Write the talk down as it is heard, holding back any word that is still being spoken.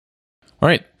All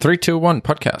right, 3, 2, 1,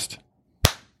 podcast.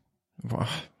 Wow,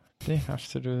 they have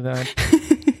to do that.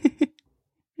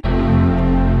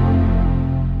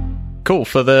 Cool.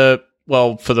 For the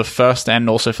first and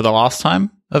also for the last time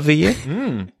of the year.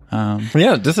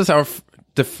 Yeah, this is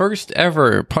the first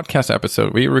ever podcast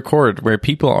episode we record where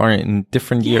people are in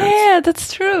different years. Yeah,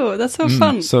 that's true. That's so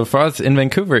fun. So for us in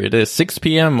Vancouver, it is 6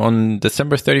 p.m. on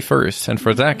December 31st. And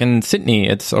for Zach in Sydney,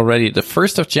 it's already the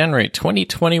 1st of January,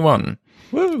 2021.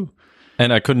 Woo!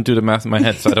 And I couldn't do the math in my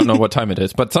head, so I don't know what time it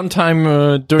is. But sometime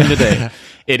during the day.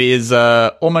 It is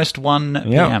almost 1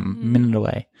 p.m., minute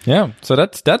away. Yeah, so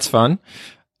that's fun.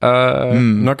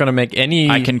 I'm not going to make any...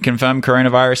 I can confirm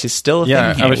coronavirus is still a thing.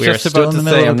 Yeah, I was just about to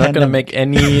say, I'm not going to make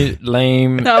any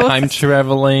lame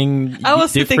time-traveling I was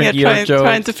sitting here different year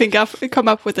trying jokes. to come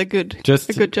up with a good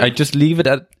joke. I just leave it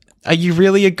at... Are you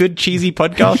really a good cheesy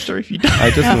podcaster if you don't? I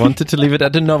just wanted to leave it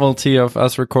at the novelty of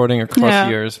us recording across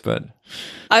years, but...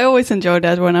 I always enjoyed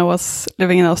that when I was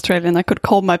living in Australia and I could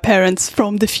call my parents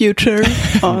from the future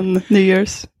on New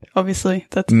Year's. Obviously,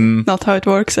 that's not how it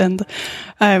works. And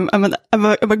I'm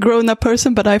a grown-up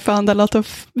person, but I found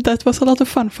that was a lot of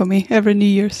fun for me every New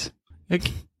Year's.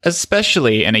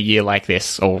 Especially in a year like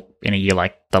this, or in a year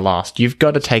like the last, you've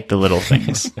got to take the little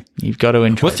things. You've got to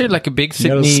enjoy. Was there like a big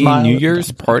Sydney New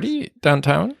Year's party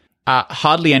downtown?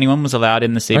 Hardly anyone was allowed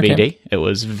in the CBD. Okay. It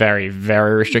was very,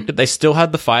 very restricted. They still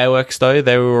had the fireworks, though.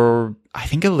 They were, I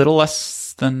think, a little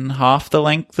less than half the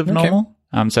length of normal.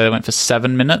 So they went for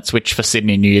 7 minutes, which for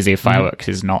Sydney New Year's Eve fireworks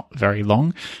is not very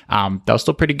long. They were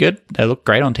still pretty good. They looked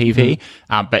great on TV.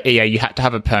 But yeah, you had to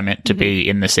have a permit to be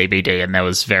in the CBD, and there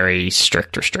was very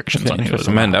strict restrictions on who was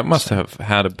allowed. Man, that must have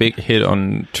had a big hit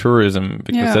on tourism,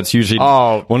 because that's usually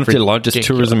one of the largest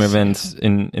tourism events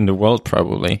in the world,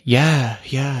 probably. Yeah.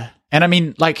 And I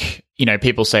mean, like, you know,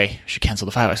 people say you should cancel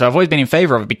the fireworks. So I've always been in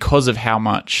favor of it because of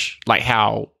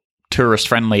how tourist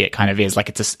friendly it kind of is. Like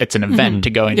it's an event to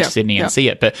go into Sydney and see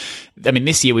it. But I mean,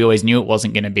 this year we always knew it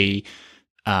wasn't going to be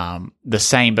the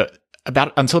same. But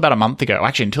until about a month ago,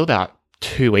 actually until about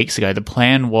 2 weeks ago, the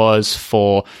plan was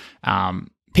for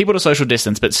people to social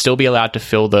distance, but still be allowed to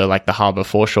fill the harbour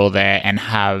foreshore there, and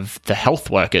have the health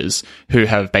workers who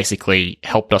have basically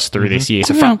helped us through this year.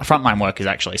 So frontline workers,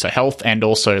 actually. So health and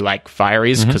also like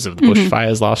fireys, because of the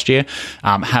bushfires last year,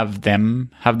 have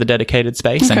the dedicated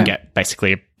space and get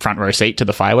basically a front row seat to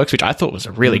the fireworks, which I thought was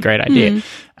a really great idea.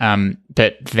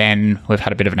 But then we've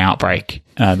had a bit of an outbreak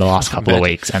the last couple of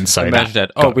weeks, and so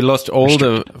we lost all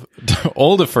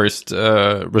the first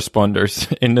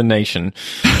responders in the nation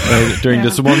during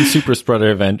this one super spreader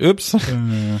event. Oops.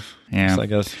 Yeah. So I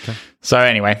guess. Okay. So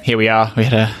anyway, here we are. We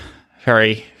had a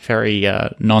very, very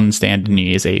non-standard New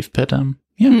Year's Eve, but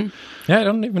yeah, I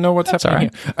don't even know what's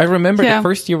happening here. I remember the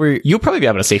first year you'll probably be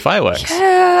able to see fireworks.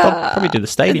 Yeah. They'll probably do the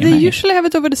stadium. They usually have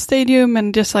it over the stadium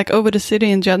and just like over the city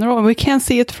in general, and we can't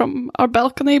see it from our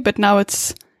balcony, but now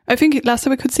I think last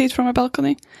time we could see it from our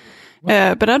balcony.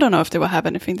 But I don't know if they will have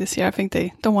anything this year. I think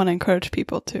they don't want to encourage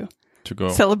people to go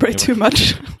celebrate too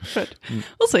much, but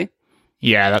we'll see.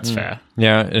 Yeah, that's fair.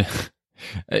 Yeah.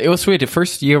 It was weird. The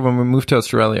first year when we moved to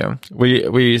Australia,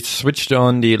 we switched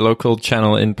on the local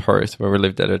channel in Perth, where we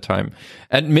lived at the time,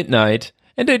 at midnight,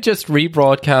 and they just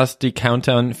rebroadcast the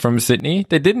countdown from Sydney.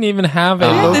 They didn't even have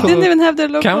they didn't even have their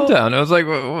local countdown. I was like,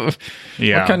 what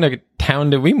kind of town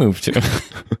did we move to?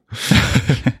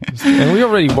 And we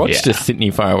already watched the Sydney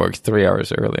fireworks 3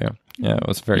 hours earlier. Yeah, it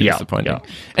was very disappointing. Yeah.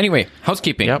 Anyway,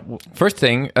 housekeeping. First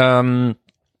thing,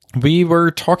 we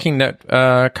were talking that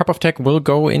Cup of Tech will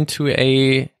go into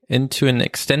an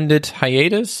extended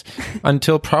hiatus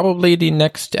until probably the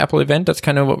next Apple event. That's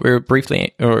kind of what we're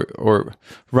briefly or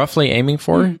roughly aiming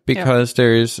for, because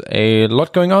there's a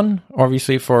lot going on.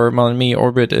 Obviously, for Mal and me,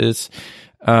 Orbit is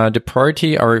the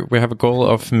priority. We have a goal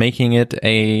of making it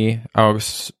our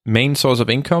main source of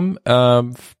income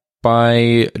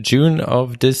by June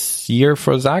of this year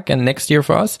for Zach, and next year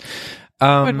for us.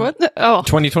 Wait, what?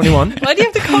 2021. Why do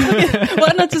you have to call it?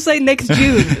 Why not to say next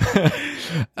June?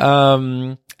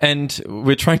 And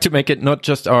we're trying to make it not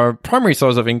just our primary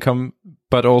source of income,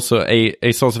 but also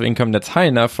a source of income that's high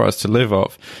enough for us to live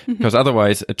off. Because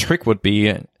otherwise, a trick would be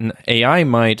an AI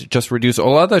might just reduce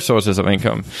all other sources of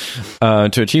income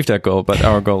to achieve that goal. But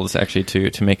our goal is actually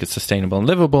to make it sustainable and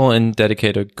livable, and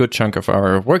dedicate a good chunk of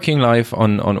our working life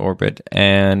on Orbit.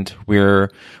 And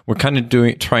we're kind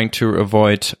of trying to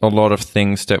avoid a lot of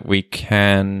things that we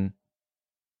can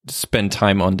spend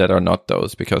time on that are not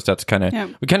those, because that's kind of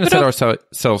we kind of set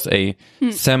ourselves a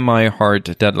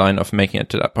semi-hard deadline of making it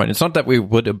to that point. It's not that we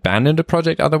would abandon the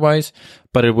project otherwise,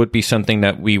 but it would be something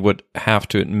that we would have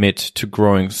to admit to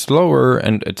growing slower,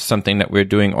 and it's something that we're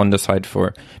doing on the side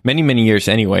for many years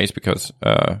anyways, because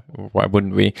why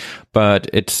wouldn't we? But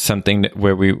it's something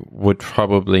where we would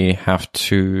probably have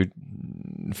to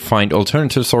find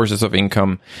alternative sources of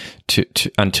income to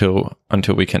until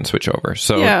we can switch over.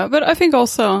 So yeah, but I think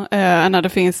also another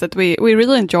thing is that we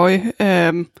really enjoy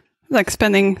like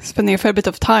spending a fair bit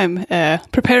of time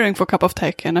preparing for Cup of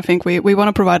Tech, and I think we want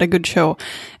to provide a good show.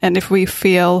 And if we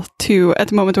feel at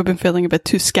the moment we've been feeling a bit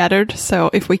too scattered, so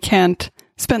if we can't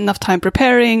spend enough time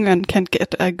preparing and can't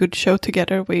get a good show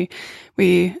together, we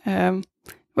would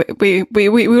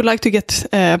like to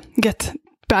get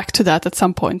back to that at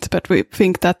some point, but we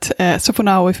think that so for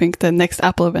now we think the next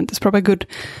Apple event is probably a good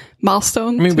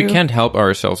milestone. I mean, we can't help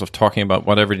ourselves of talking about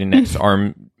whatever the next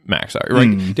ARM Macs are,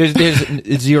 right? There's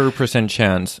 0%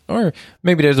 chance, or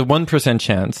maybe there's a 1%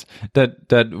 chance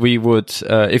that we would,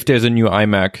 if there's a new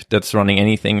iMac that's running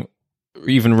anything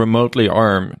even remotely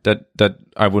ARM, that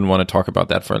I wouldn't want to talk about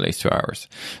that for at least 2 hours.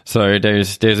 So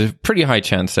there's a pretty high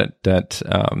chance that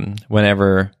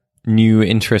whenever new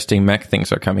interesting Mac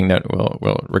things are coming, that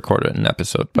we'll record it in an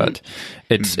episode. But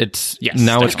it's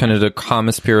kind of the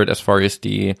calmest period as far as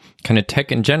the kind of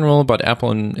tech in general, but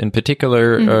Apple in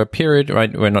particular period,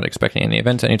 right? We're not expecting any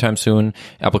events anytime soon.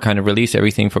 Apple kind of released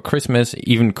everything for Christmas,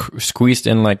 even squeezed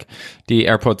in like the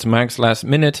AirPods Max last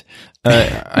minute.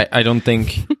 I don't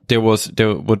think there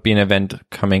would be an event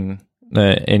coming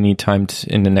anytime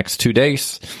in the next 2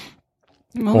 days.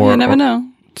 Well, you never know.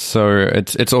 So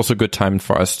it's also a good time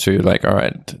for us to like, all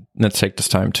right, let's take this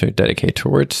time to dedicate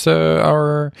towards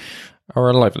our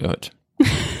livelihood.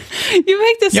 You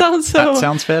make this sound so. That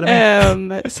sounds fair to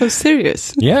me. So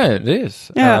serious. Yeah, it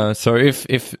is. Yeah. So if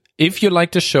you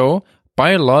like the show,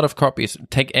 buy a lot of copies.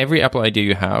 Take every Apple idea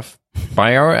you have,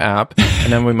 buy our app,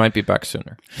 and then we might be back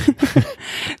sooner.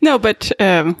 No, but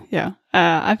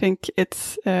I think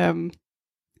it's been.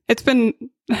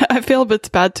 I feel a bit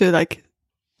bad to like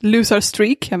lose our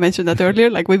streak. I mentioned that earlier.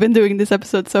 Like, we've been doing this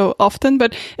episode so often,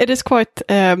 but it is quite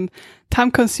time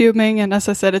consuming. And as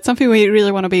I said, it's something we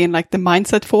really want to be in like the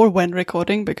mindset for when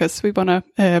recording, because we want to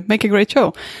make a great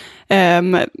show.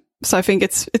 So I think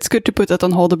it's good to put that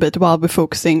on hold a bit while we're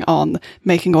focusing on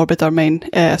making Orbit our main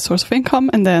source of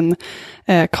income, and then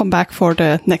come back for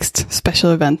the next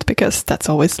special event, because that's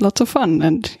always lots of fun.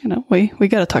 And, you know, we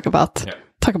got to talk about it.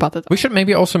 We should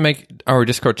maybe also make our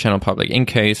Discord channel public in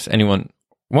case anyone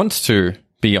wants to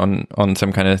be on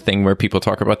some kind of thing where people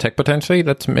talk about tech potentially.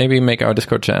 Let's maybe make our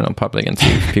Discord channel public and see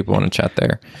if people want to chat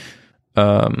there.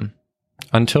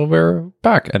 Until we're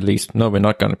back, at least. No, we're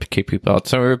not going to keep people out.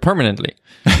 So permanently.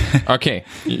 Okay.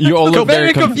 You all look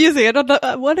very confusing. I don't know.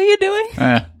 What are you doing?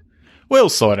 We'll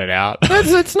sort it out.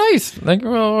 It's nice. Like,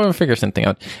 we'll figure something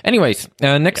out. Anyways,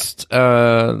 next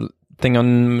thing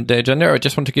on the agenda, I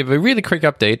just want to give a really quick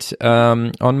update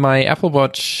on my Apple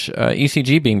Watch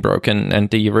ECG being broken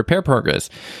and the repair progress.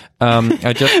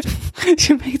 I just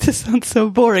you make this sound so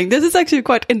boring. This is actually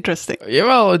quite interesting. Yeah,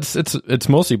 well, it's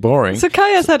mostly boring. So Kai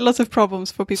has had lots of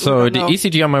problems for people. So the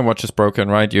ECG on my watch is broken,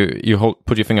 right? You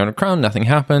put your finger on the crown, nothing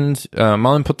happens.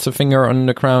 Malin puts a finger on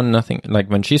the crown, nothing. Like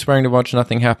when she's wearing the watch,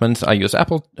 nothing happens. I use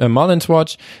Malin's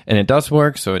watch, and it does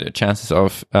work. So the chances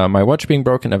of my watch being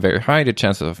broken are very high. The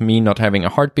chances of me not having a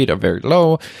heartbeat are very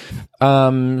low.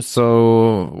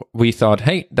 So we thought,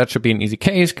 hey, that should be an easy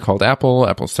case. Called Apple.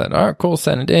 Apple said, "Oh, cool,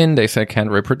 send it in." They said can't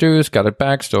reproduce. Got it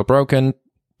back, still broken.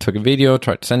 Took a video,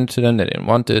 tried to send it to them. They didn't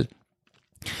want it.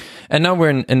 And now we're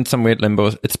in some weird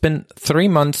limbo. It's been 3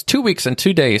 months, 2 weeks, and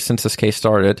 2 days since this case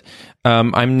started.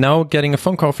 I'm now getting a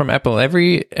phone call from Apple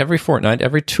every fortnight,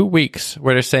 every 2 weeks,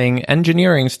 where they're saying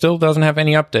engineering still doesn't have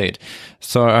any update.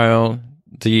 So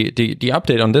the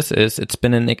update on this is it's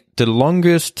been the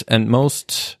longest and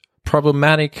most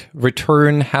problematic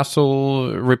return,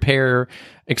 hassle, repair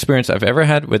experience I've ever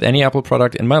had with any Apple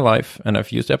product in my life. And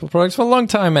I've used Apple products for a long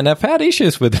time, and I've had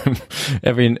issues with them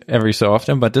every so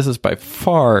often. But this is by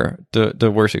far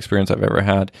the worst experience I've ever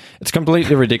had. It's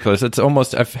completely ridiculous. It's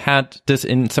almost, I've had this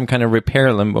in some kind of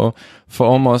repair limbo for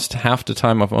almost half the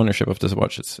time of ownership of this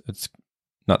watch. It's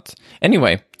nuts.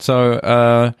 Anyway,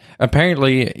 so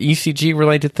apparently ECG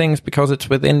related things, because it's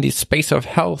within the space of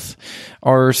health,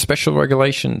 are special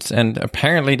regulations, and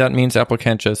apparently that means Apple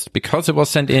can't just, because it was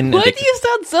sent in. Why do you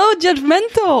sound so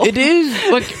judgmental? It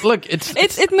is look,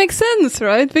 it makes sense,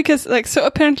 right? Because so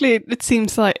apparently it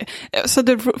seems like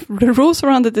the rules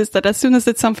around it is that as soon as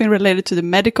it's something related to the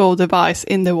medical device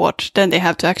in the watch, then they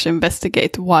have to actually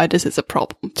investigate why this is a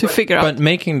problem to figure out. But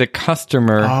making the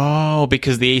customer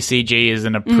because the ECG is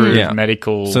an approved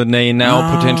medical. So they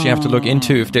now potentially have to look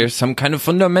into if there's some kind of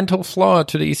fundamental flaw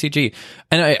to the ECG.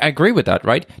 And I agree with that,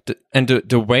 right? And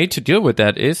the way to deal with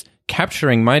that is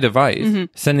capturing my device,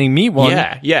 sending me one.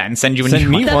 Yeah, and send you a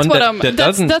new one.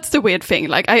 That's the weird thing.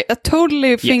 Like, I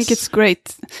totally think it's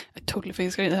great. I totally think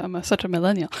it's great. I'm such a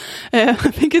millennial. I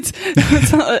think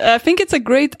it's a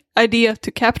great idea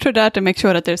to capture that and make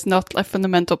sure that there's not a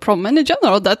fundamental problem. And in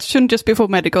general, that shouldn't just be for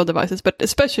medical devices, but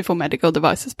especially for medical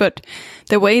devices. But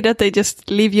the way that they just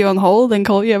leave you on hold and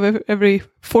call you every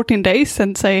 14 days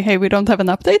and say, hey, we don't have an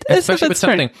update, especially with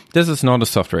something. This is not a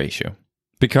software issue.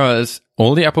 Because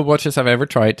all the Apple Watches I've ever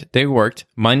tried, they worked,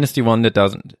 minus the one that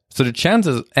doesn't. So the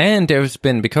chances, and there's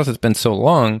been, because it's been so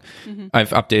long,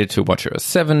 I've updated to WatchOS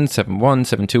 7, 7.1,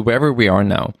 7.2, wherever we are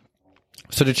now.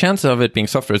 So the chances of it being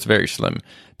software is very slim.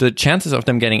 The chances of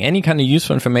them getting any kind of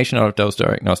useful information out of those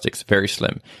diagnostics, very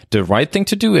slim. The right thing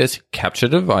to do is capture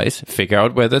the device, figure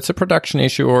out whether it's a production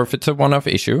issue or if it's a one-off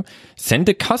issue, send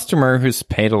the customer who's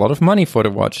paid a lot of money for the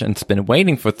watch and's been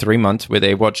waiting for 3 months with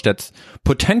a watch that's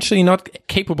potentially not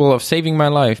capable of saving my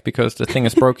life because the thing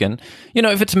is broken.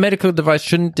 If it's a medical device,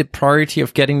 shouldn't the priority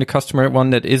of getting the customer one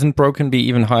that isn't broken be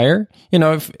even higher?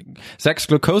 If Zach's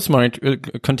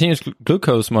continuous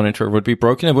glucose monitor would be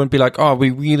broken, it wouldn't be like,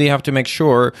 we really have to make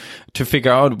sure to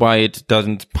figure out why it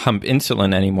doesn't pump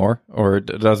insulin anymore, or it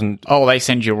doesn't. They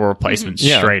send you a replacement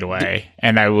straight away,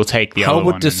 and they will take the other one.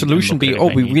 How would the solution be?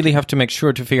 We really have to make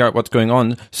sure to figure out what's going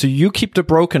on. So you keep the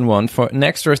broken one for an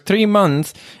extra 3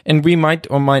 months, and we might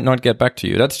or might not get back to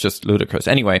you. That's just ludicrous.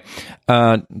 Anyway,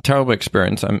 terrible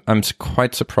experience. I'm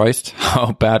quite surprised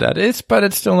how bad that is, but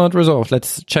it's still not resolved.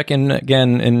 Let's check in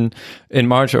again in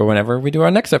March or whenever we do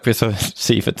our next episode,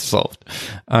 see if it's solved.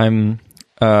 I'm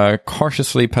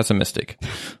cautiously pessimistic.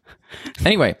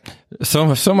 Anyway, so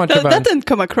much about that didn't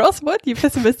come across. What, you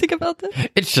pessimistic about that?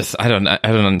 It's just I don't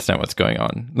understand what's going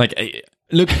on. Like,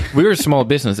 look, we're a small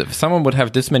business. If someone would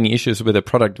have this many issues with a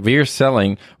product we're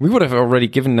selling, we would have already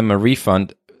given them a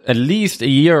refund, at least a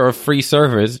year of free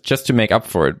service just to make up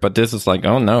for it. But this is like,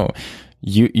 oh no,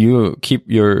 you keep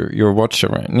your watch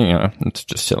around. It's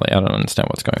just silly. I don't understand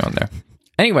what's going on there.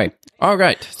 Anyway, all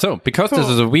right. So, because this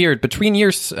is a weird between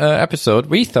years episode,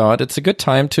 we thought it's a good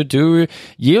time to do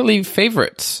yearly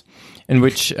favorites, in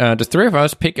which the three of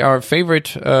us pick our favorite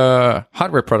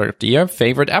hardware product of the year,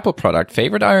 favorite Apple product,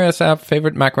 favorite iOS app,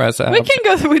 favorite macOS app. We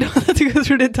don't have to go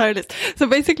through the entire list. So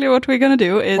basically what we're going to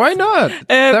do is... Why not?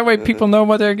 That way people know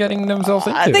what they're getting themselves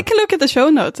into. They can look at the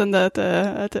show notes and at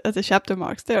the chapter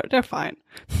marks. They're fine.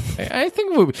 I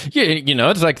think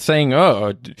it's like saying,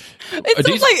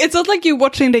 it's not like you're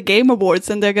watching the Game Awards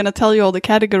and they're going to tell you all the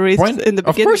categories in the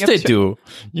beginning. Of course they do.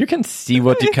 You can see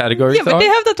what the categories are. Yeah, but they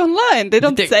have that online. They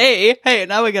don't say, hey,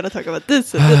 now we're going to talk about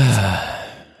this and this.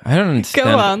 I don't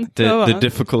understand the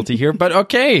difficulty here, but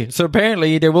okay. So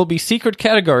apparently there will be secret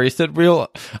categories that we'll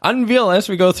unveil as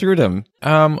we go through them.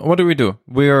 What do?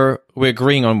 We're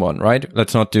agreeing on one, right?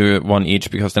 Let's not do one each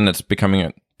because then it's becoming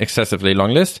an excessively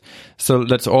long list. So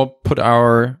let's all put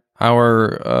our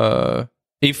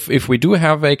if we do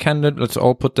have a candidate, let's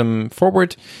all put them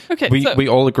forward. Okay. We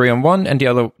all agree on one, and the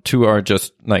other two are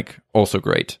just like also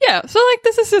great. Yeah. So like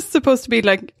this is just supposed to be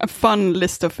like a fun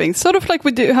list of things, sort of like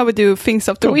we do things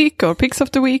of the week or picks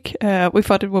of the week. We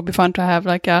thought it would be fun to have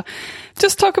like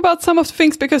just talk about some of the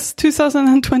things because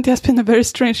 2020 has been a very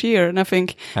strange year, and I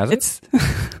think it's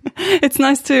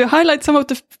nice to highlight some of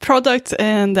the products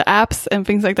and the apps and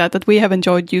things like that we have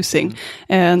enjoyed using.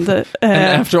 And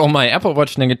after all my Apple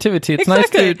Watch negativity, it's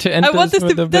nice to end this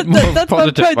with a bit more positive vibe. That's what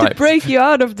I'm trying to break you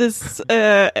out of this.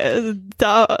 I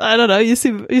don't know. You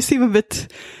seem a bit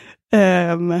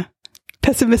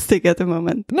pessimistic at the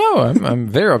moment. No, I'm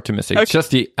very optimistic. Okay. It's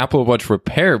just the Apple Watch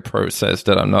repair process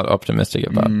that I'm not optimistic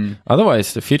about.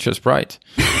 Otherwise, the future is bright.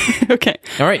 Okay.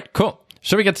 All right, cool.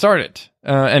 Shall we get started?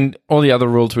 And all the other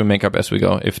rules we make up as we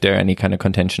go, if there are any kind of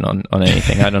contention on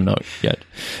anything. I don't know yet.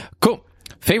 Cool.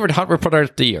 Favorite hardware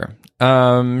product of the year?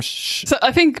 So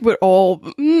I think we're all...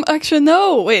 actually,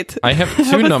 no, wait. I have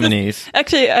two nominees.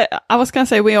 Actually, I was going to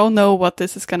say we all know what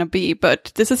this is going to be,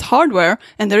 but this is hardware,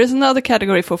 and there is another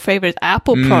category for favorite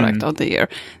Apple product of the year.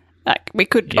 Like, we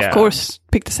could, of course,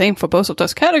 pick the same for both of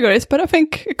those categories, but I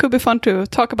think it could be fun to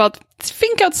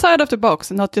think outside of the box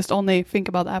and not just only think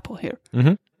about Apple here.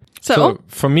 Mm-hmm. So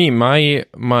for me, my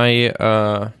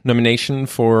nomination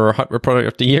for hardware product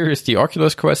of the year is the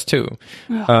Oculus Quest 2,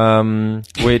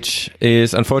 which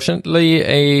is unfortunately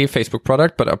a Facebook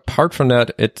product, but apart from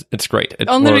that, it's great. The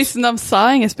only reason I'm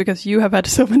sighing is because you have had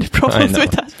so many problems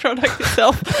with that product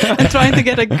itself and trying to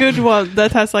get a good one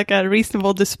that has like a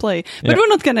reasonable display. But we're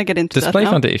not going to get into display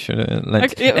that now. Foundation.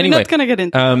 Anyway, we're not going to get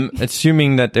into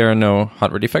assuming that there are no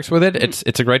hardware defects with it,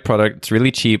 it's a great product. It's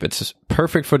really cheap. It's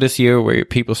perfect for this year where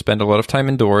people spend a lot of time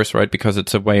indoors, right? Because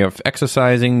it's a way of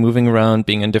exercising, moving around,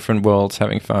 being in different worlds,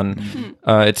 having fun.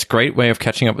 Mm-hmm. It's a great way of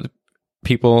catching up with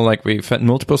people. Like we've had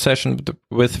multiple sessions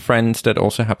with friends that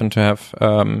also happen to have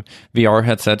VR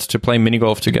headsets to play mini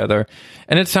golf together.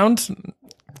 And it sounds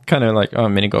kind of like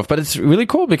mini golf, but it's really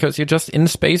cool because you're just in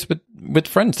space with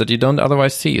friends that you don't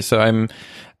otherwise see. So I'm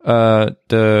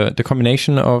the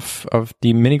combination of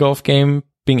the mini golf game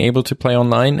being able to play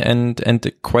online and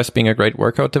the Quest being a great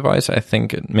workout device, I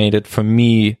think it made it, for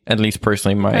me, at least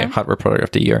personally, my hardware product of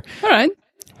the year. All right.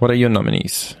 What are your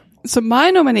nominees? So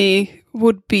my nominee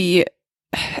would be,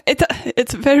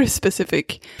 it's very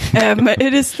specific.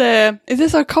 It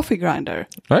is our coffee grinder.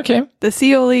 Okay. The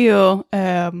Zioleo,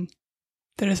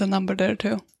 there is a number there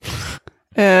too.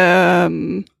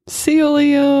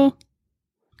 Zioleo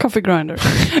coffee grinder.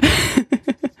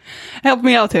 Help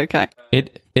me out here, Kai.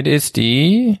 It is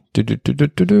the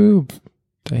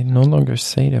They no longer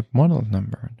say the model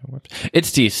number on the website.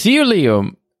 It's the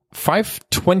Zioleo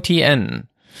 520N,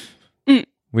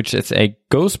 which is a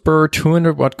Ghost Burr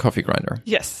 200-watt coffee grinder.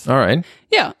 Yes. All right.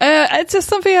 Yeah, it's just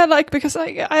something I like because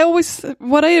I always,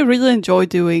 what I really enjoy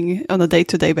doing on a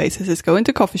day-to-day basis is going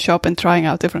to coffee shop and trying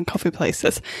out different coffee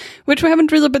places, which we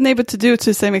haven't really been able to do to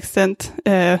the same extent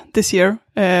this year.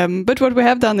 But what we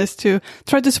have done is to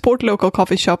try to support local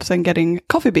coffee shops and getting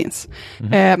coffee beans.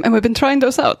 Mm-hmm. And we've been trying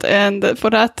those out. And for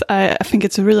that, I think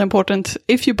it's really important.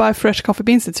 If you buy fresh coffee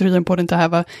beans, it's really important to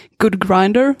have a good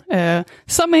grinder.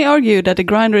 Some may argue that the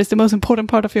grinder is the most important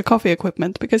part of your coffee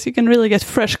equipment because you can really get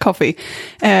fresh coffee.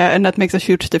 And that makes a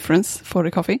huge difference for the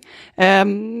coffee.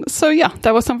 So yeah,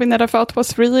 that was something that I felt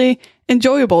was really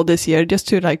enjoyable this year, just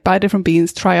to like buy different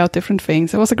beans, try out different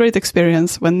things. It was a great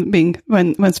experience when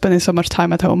spending so much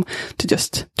time at home to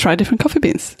just try different coffee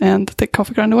beans, and the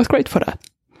coffee grinder was great for that.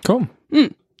 Cool. All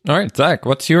right, Zach,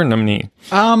 what's your nominee?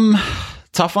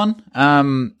 Tough one.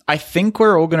 I think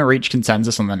we're all going to reach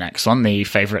consensus on the next one, the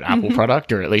favorite Apple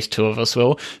product, or at least two of us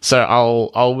will. So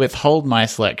I'll withhold my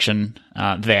selection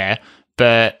there,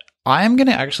 but I am going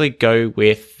to actually go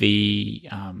with the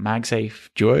MagSafe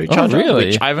Duo charger,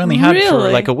 which I've only had for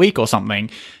like a week or something.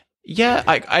 Yeah,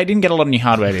 I didn't get a lot of new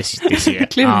hardware this year.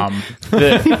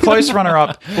 The close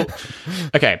runner-up...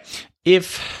 Okay,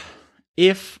 if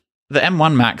the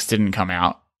M1 Max didn't come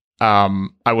out,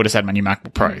 I would have said my new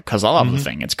MacBook Pro, because I love the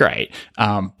thing. It's great.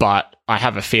 But I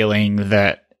have a feeling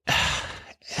that...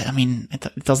 I mean,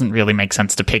 it doesn't really make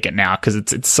sense to pick it now because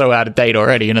it's so out of date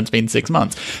already, and it's been 6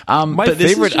 months. My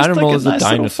favorite animal is a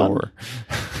dinosaur.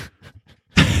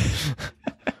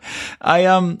 I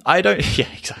don't. Yeah,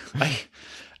 exactly.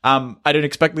 I don't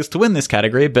expect this to win this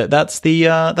category, but that's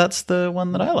the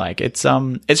one that I like. It's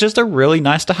just a really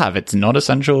nice to have. It's not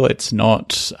essential. It's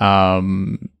not. I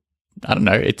don't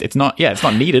know. It's not. Yeah, it's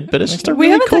not needed, but it's just a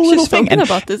really cool little thing. We haven't actually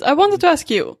spoken about this. I wanted to ask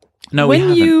you. No,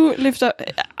 when you lift up,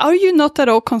 are you not at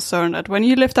all concerned that when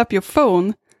you lift up your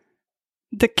phone,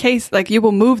 the case, like you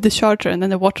will move the charger and then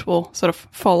the watch will sort of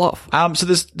fall off? So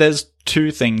there's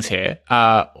two things here.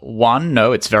 One,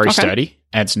 no, it's very sturdy.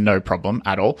 It's no problem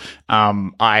at all.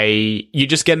 You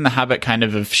just get in the habit kind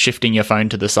of shifting your phone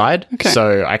to the side. Okay.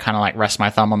 So I kind of like rest my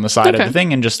thumb on the side of the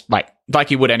thing and just like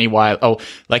you would any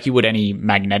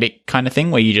magnetic kind of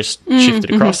thing where you just shift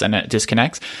it across and it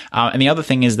disconnects. And the other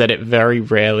thing is that it very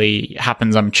rarely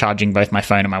happens I'm charging both my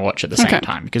phone and my watch at the same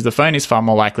time, because the phone is far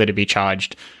more likely to be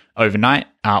charged overnight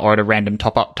or at a random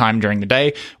top-up time during the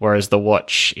day, whereas the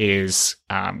watch is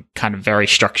kind of very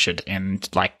structured and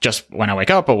like just when I wake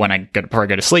up or when I before I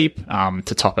go to sleep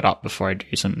to top it up before I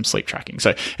do some sleep tracking.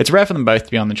 So it's rare for them both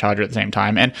to be on the charger at the same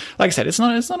time. And like I said, it's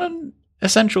not an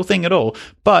essential thing at all,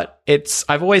 but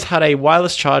I've always had a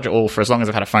wireless charger, or for as long as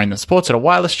I've had a phone that supports it, a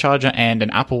wireless charger and an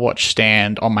Apple Watch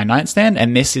stand on my nightstand,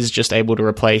 and this is just able to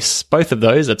replace both of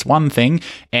those. It's one thing,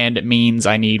 and it means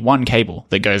I need one cable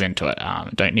that goes into it. I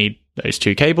don't need those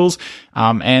two cables,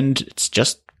 and it's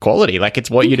just quality. Like, it's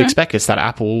what you'd expect. It's that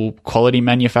Apple quality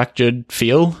manufactured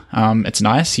feel. It's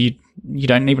nice. You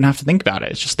don't even have to think about it.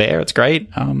 It's just there. It's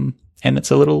great. And it's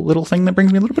a little thing that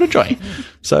brings me a little bit of joy.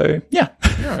 So, yeah.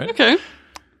 All right. Okay.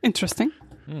 Interesting.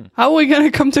 How are we going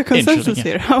to come to a consensus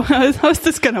here? How's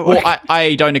this going to work? Well,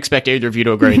 I don't expect either of you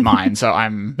to agree with mine, so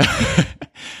I'm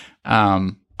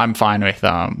I'm fine with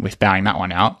bowing that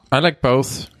one out. I like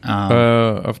both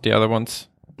of the other ones.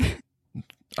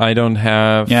 I don't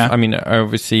have. Yeah. I mean, I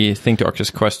obviously think the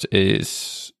Oculus Quest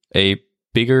is a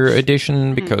bigger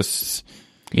edition because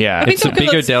it's a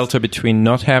bigger delta between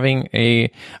not having a.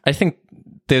 I think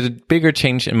there's a bigger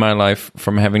change in my life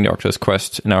from having the Oculus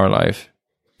Quest in our life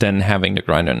than having the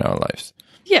grinder in our lives.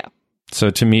 Yeah. So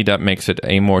to me, that makes it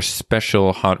a more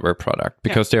special hardware product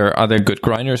because there are other good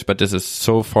grinders, but this is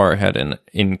so far ahead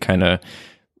in kind of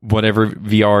whatever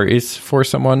VR is for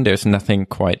someone. There's nothing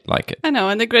quite like it. I know.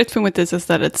 And the great thing with this is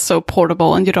that it's so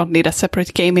portable and you don't need a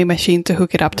separate gaming machine to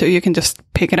hook it up to. You can just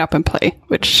pick it up and play,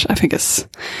 which I think is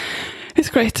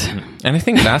great. And I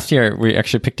think last year we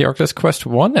actually picked the Oculus Quest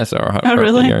 1 as our hardware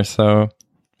of the year. So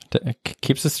it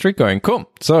keeps the streak going. Cool.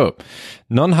 So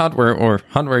non-hardware or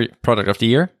hardware product of the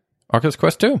year. Oculus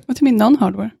Quest 2. What do you mean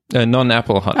non-hardware?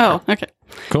 Non-Apple hardware. Oh, okay.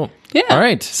 Cool. Yeah. All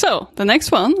right. So the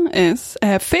next one is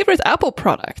favorite Apple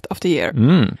product of the year.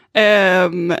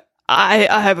 I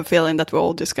have a feeling that we're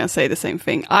all just going to say the same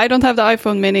thing. I don't have the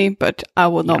iPhone mini, but I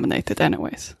will nominate it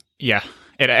anyways. Yeah.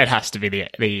 It has to be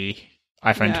the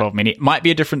iPhone 12 mini. It might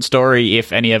be a different story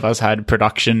if any of us had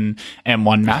production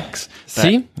M1 Max.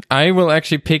 See, I will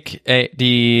actually pick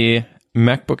the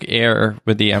MacBook Air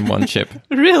with the M1 chip.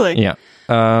 Really? Yeah.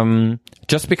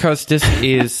 Just because this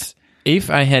is, if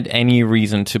I had any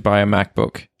reason to buy a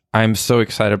MacBook, I'm so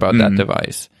excited about that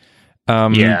device.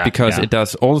 Because it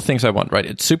does all the things I want, right?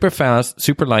 It's super fast,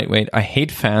 super lightweight. I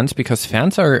hate fans because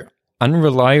fans are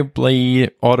unreliably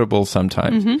audible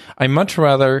sometimes. I much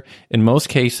rather, in most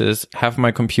cases, have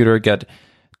my computer get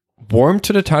warm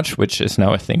to the touch, which is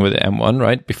now a thing with the M1,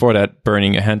 right? Before that,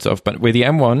 burning your hands off. But with the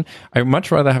M1, I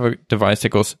much rather have a device that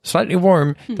goes slightly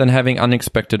warm than having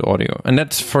unexpected audio. And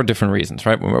that's for different reasons,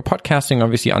 right? When we're podcasting,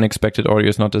 obviously unexpected audio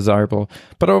is not desirable.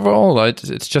 But overall,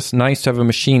 it's just nice to have a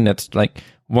machine that's like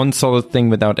one solid thing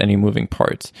without any moving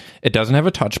parts. It doesn't have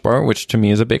a touch bar, which to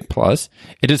me is a big plus.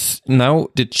 It is now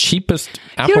the cheapest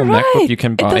Apple MacBook you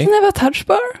can buy. It doesn't have a touch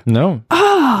bar? No.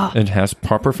 It has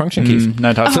proper function keys.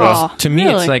 No touch bar. To me,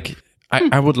 it's like,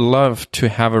 I would love to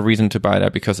have a reason to buy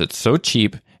that because it's so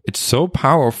cheap. It's so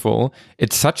powerful.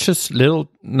 It's such a little,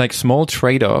 like, small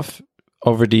trade-off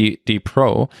over the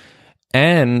Pro.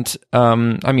 And, I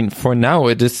mean, for now,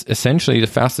 it is essentially the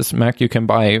fastest Mac you can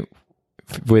buy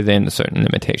within certain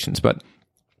limitations. But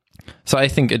so I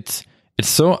think it's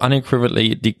so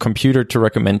unequivocally the computer to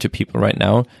recommend to people right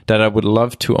now that I would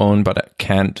love to own, but I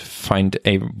can't find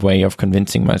a way of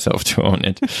convincing myself to own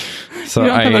it. So you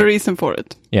don't have a reason for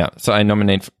it. Yeah, so I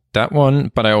nominate that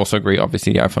one, but I also agree,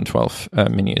 obviously, the iPhone 12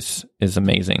 mini is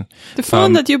amazing. The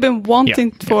phone that you've been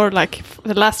wanting for like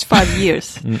the last 5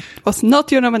 years was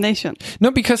not your nomination. No,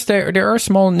 because there are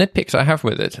small nitpicks I have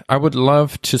with it. I would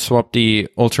love to swap the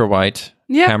ultra-wide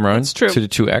camera to the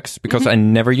 2X because I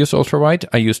never use ultra-wide.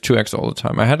 I use 2X all the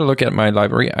time. I had a look at my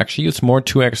library. I actually use more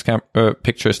 2X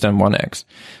pictures than 1X.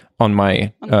 On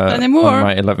my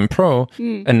 11 Pro,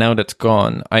 and now that's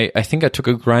gone. I think I took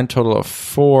a grand total of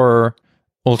 4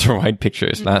 ultra-wide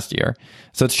pictures last year.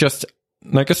 So it's just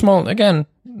like a small, again,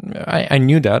 I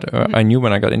knew that, I knew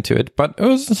when I got into it, but it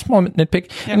was a small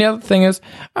nitpick. Yeah. And the other thing is,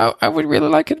 I would really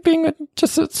like it being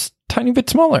just a tiny bit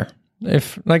smaller.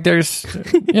 If, like, there's,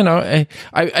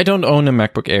 I don't own a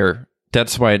MacBook Air.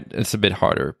 That's why it's a bit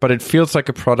harder. But it feels like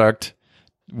a product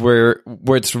where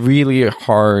it's really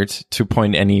hard to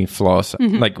point any flaws.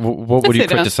 Like, what would you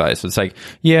criticize? It's like,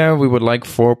 yeah, we would like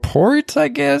 4 ports, I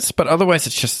guess, but otherwise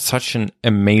it's just such an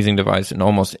amazing device in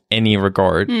almost any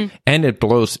regard. And it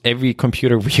blows every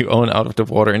computer you own out of the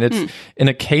water. And it's in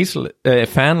a case,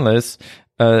 fanless,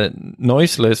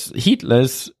 noiseless,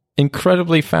 heatless,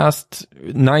 incredibly fast,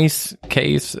 nice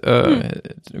case,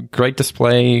 great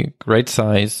display, great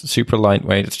size, super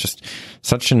lightweight. It's just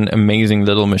such an amazing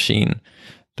little machine.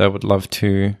 I would love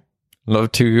to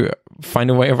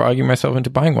find a way of arguing myself into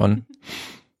buying one.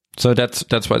 So that's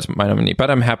why it's my nominee.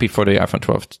 But I'm happy for the iPhone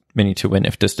 12 mini to win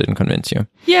if this didn't convince you.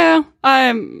 Yeah,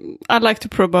 I'd like to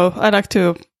pro both. I like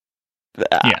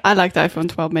the iPhone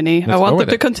 12 mini. I want them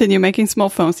to continue making small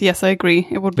phones. Yes, I agree.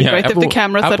 It would be great if the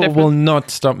cameras are different. Apple will not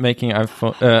stop making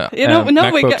iPhone.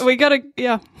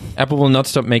 Apple will not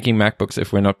stop making MacBooks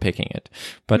if we're not picking it.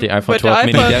 But the iPhone 12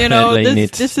 mini definitely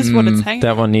needs. This is what it's hanging.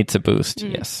 That one needs a boost.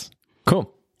 Yes.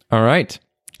 Cool. All right.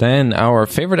 Then our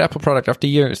favorite Apple product of the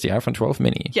year is the iPhone 12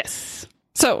 mini. Yes.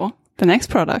 So the next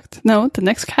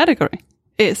category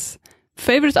is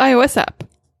favorite iOS app.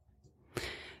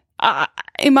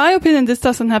 in my opinion, this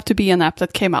doesn't have to be an app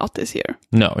that came out this year.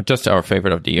 No, just our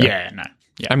favorite of the year. Yeah, no.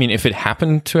 Yeah. I mean, if it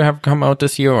happened to have come out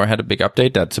this year or had a big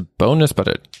update, that's a bonus,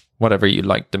 but whatever you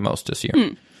liked the most this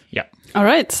year. Yeah. All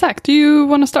right, Zach, do you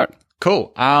want to start?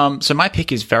 Cool. So my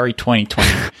pick is very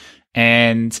 2020.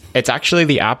 And it's actually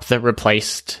the app that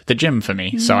replaced the gym for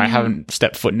me. So I haven't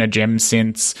stepped foot in a gym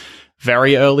since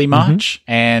very early March.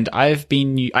 And I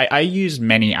use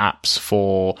many apps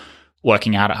for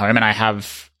working out at home, and I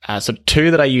have so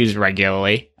 2 that I use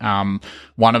regularly.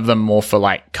 One of them more for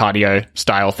like cardio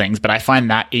style things, but I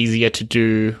find that easier to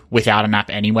do without an app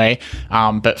anyway.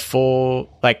 But for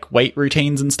like weight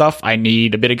routines and stuff, I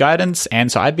need a bit of guidance. And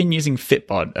so I've been using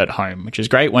Fitbod at home, which is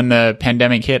great. When the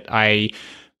pandemic hit, I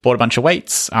bought a bunch of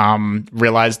weights,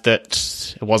 realized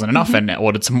that it wasn't enough and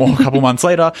ordered some more a couple months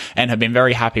later, and have been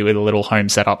very happy with a little home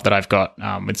setup that I've got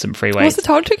with some free weights. Was it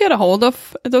hard to get a hold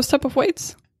of those type of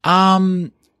weights?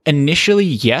 Initially,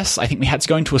 yes. I think we had to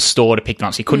go into a store to pick them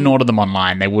up, so you couldn't order them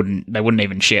online. They wouldn't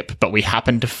even ship, but we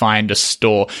happened to find a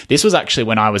store. This was actually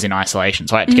when I was in isolation,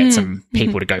 so I had to get some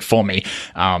people to go for me.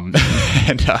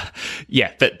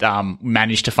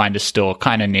 Managed to find a store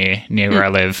kind of near where I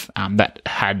live, that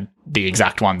had the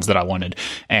exact ones that I wanted.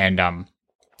 And,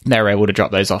 they were able to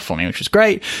drop those off for me, which was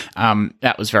great.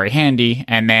 That was very handy.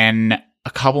 And then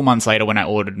a couple months later, when I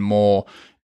ordered more,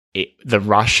 the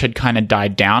rush had kind of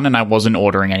died down, and I wasn't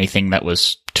ordering anything that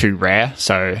was too rare,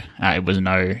 so it was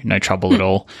no trouble at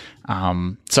all.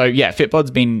 So yeah,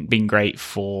 Fitbod's been great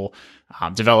for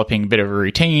developing a bit of a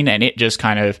routine, and it just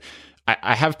kind of,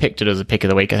 I have picked it as a pick of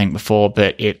the week, I think, before,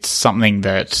 but it's something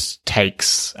that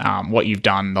takes what you've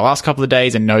done the last couple of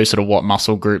days and knows sort of what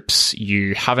muscle groups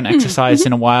you haven't exercised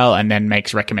in a while, and then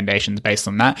makes recommendations based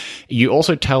on that. You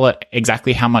also tell it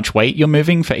exactly how much weight you're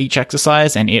moving for each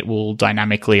exercise, and it will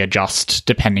dynamically adjust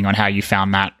depending on how you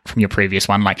found that from your previous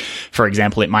one. Like, for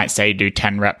example, it might say do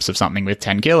 10 reps of something with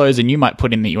 10 kilos, and you might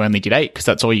put in that you only did 8 because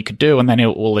that's all you could do, and then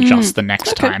it will adjust the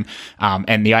next time.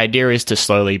 And the idea is to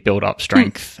slowly build up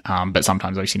strength, but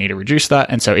sometimes obviously you need to reduce that.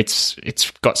 And so it's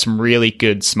got some really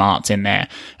good smarts in there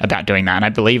about doing that. And I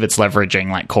believe it's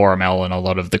leveraging like CoreML and a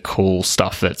lot of the cool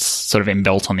stuff that's sort of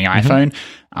inbuilt on the iPhone.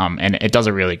 And it does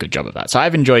a really good job of that. So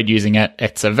I've enjoyed using it.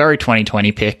 It's a very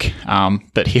 2020 pick.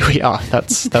 But here we are.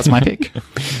 That's my pick.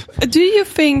 Do you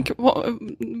think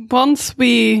once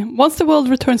the world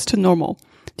returns to normal,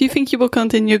 do you think you will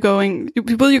continue going?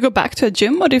 Will you go back to a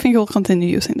gym, or do you think you will continue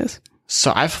using this?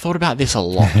 So I've thought about this a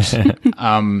lot.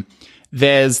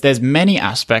 There's many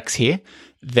aspects here.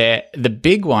 The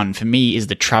big one for me is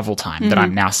the travel time that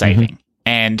I'm now saving.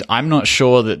 And I'm not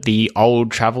sure that the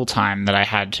old travel time that I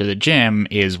had to the gym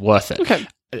is worth it. Okay.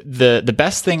 The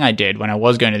best thing I did when I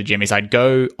was going to the gym is I'd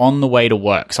go on the way to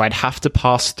work. So I'd have to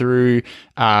pass through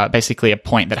basically a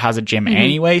point that has a gym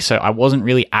anyway. So I wasn't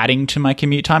really adding to my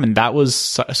commute time. And that was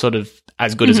sort of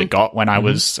as good as it got when I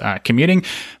was commuting.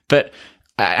 But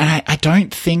I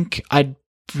don't think I'd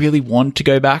really want to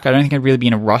go back. I don't think I'd really be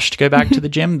in a rush to go back to the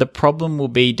gym. The problem will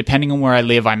be, depending on where I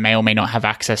live, I may or may not have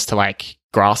access to like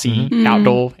grassy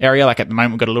outdoor area. Like at the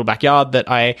moment, we've got a little backyard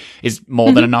that is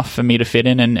more than enough for me to fit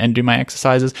in and do my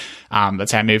exercises.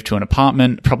 Let's say I moved to an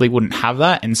apartment, probably wouldn't have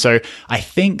that. And so I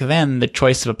think then the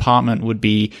choice of apartment would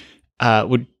be,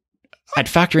 I'd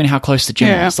factor in how close the gym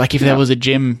was. Like if there was a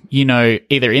gym,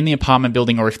 either in the apartment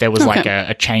building, or if there was like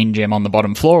a chain gym on the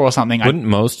bottom floor or something. Wouldn't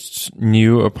most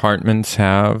new apartments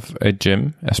have a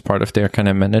gym as part of their kind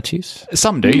of amenities?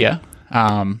 Some do, yeah.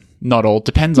 Not all.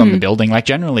 Depends on the building. Like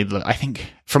generally, I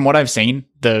think from what I've seen,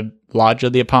 the larger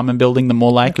the apartment building, the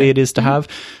more likely it is to have.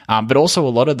 But also a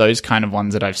lot of those kind of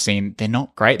ones that I've seen, they're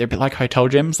not great. They're a bit like hotel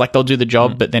gyms. Like they'll do the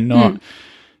job, but they're not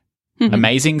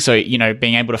amazing. So,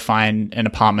 being able to find an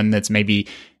apartment that's maybe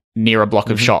near a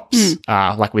block of shops,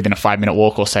 like within a 5-minute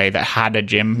walk or say, that had a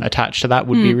gym attached to that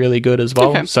would be really good as well.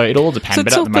 Okay. So it all depends.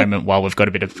 But at the moment, while we've got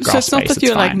a bit of grass space, so it's not that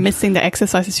you're like missing the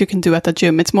exercises you can do at the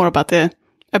gym. It's more about the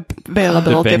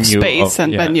availability of space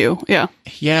and venue.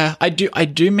 Yeah, I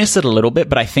do miss it a little bit,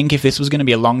 but I think if this was going to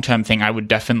be a long-term thing, I would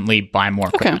definitely buy more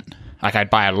equipment. Like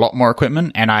I'd buy a lot more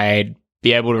equipment, and I'd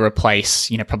be able to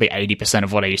replace, probably 80%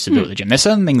 of what I used to do at the gym. There's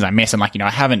certain things I miss, and I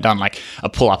haven't done like a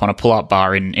pull-up on a pull-up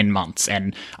bar in months,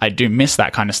 and I do miss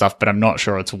that kind of stuff, but I'm not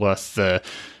sure it's worth the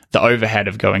overhead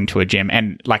of going to a gym.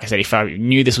 And like I said, if I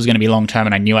knew this was going to be long-term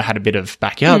and I knew I had a bit of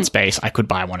backyard space, I could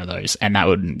buy one of those, and that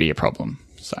wouldn't be a problem.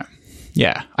 So,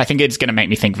 yeah, I think it's going to make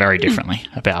me think very differently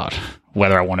about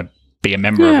whether I want to be a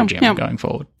member of a gym going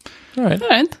forward. All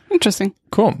right. Interesting.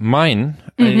 Cool. Mine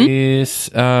is,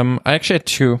 I actually had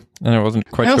 2, and I wasn't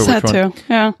quite sure which one. I also had 2,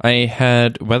 yeah. I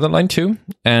had Weatherline 2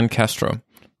 and Castro.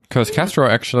 Because Castro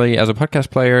actually, as a podcast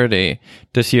player,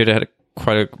 this year they had a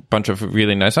quite a bunch of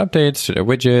really nice updates to their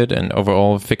widget and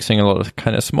overall fixing a lot of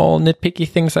kind of small nitpicky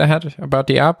things I had about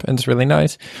the app, and it's really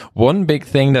nice. One big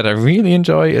thing that I really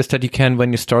enjoy is that you can,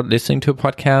 when you start listening to a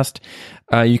podcast,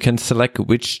 you can select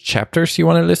which chapters you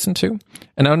want to listen to.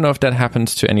 And I don't know if that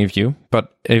happens to any of you,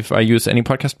 but if I use any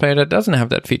podcast player that doesn't have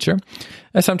that feature,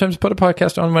 I sometimes put a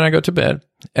podcast on when I go to bed,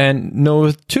 and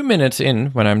no 2 minutes in,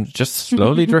 when I'm just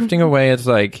slowly drifting away, it's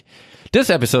like, this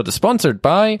episode is sponsored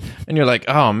by, and you're like,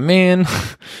 oh man.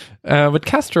 With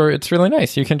Castro, it's really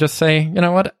nice. You can just say, you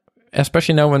know what,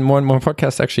 especially now when more and more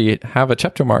podcasts actually have a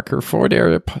chapter marker for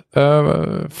their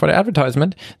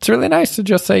advertisement, it's really nice to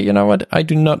just say, you know what, I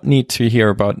do not need to hear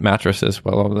about mattresses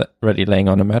while I'm already laying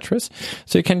on a mattress.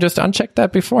 So you can just uncheck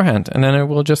that beforehand, and then it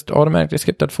will just automatically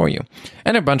skip that for you.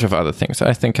 And a bunch of other things.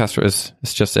 I think Castro is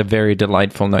just a very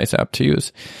delightful, nice app to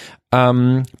use.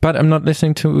 But I'm not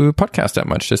listening to podcasts that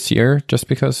much this year, just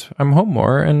because I'm home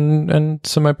more, and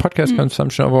so my podcast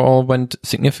consumption overall went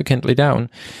significantly down.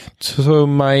 So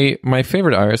my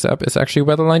favorite iOS app is actually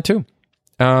Weatherline 2.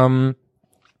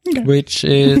 Which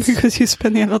is because you're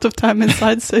spending a lot of time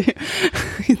inside, so you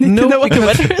need to know what the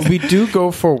weather is. We do go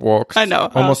for walks. I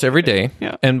know almost every day,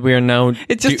 and we are now.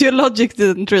 It's just your logic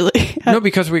didn't really. No,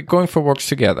 because we're going for walks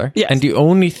together, yes. And the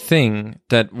only thing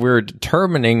that we're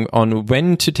determining on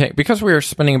when to take, because we're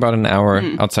spending about an hour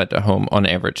outside the home on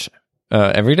average.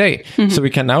 Every day. So we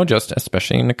can now just,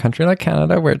 especially in a country like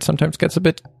Canada, where it sometimes gets a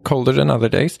bit colder than other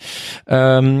days,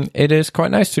 it is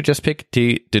quite nice to just pick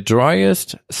the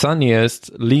driest, sunniest,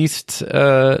 least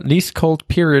cold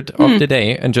period of the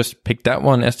day, and just pick that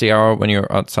one as the hour when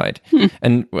you're outside.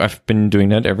 And I've been doing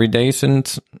that every day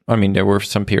since, there were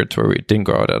some periods where we didn't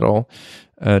go out at all.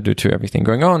 Due to everything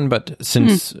going on. But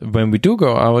since when we do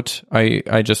go out,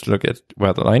 I just look at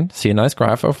Weatherline, see a nice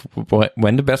graph of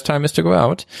when the best time is to go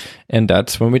out, and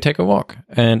that's when we take a walk.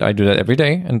 And I do that every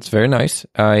day, and it's very nice.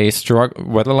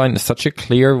 Weatherline is such a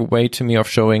clear way to me of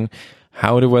showing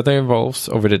how the weather evolves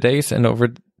over the days and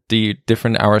over the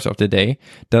different hours of the day,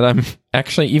 that I'm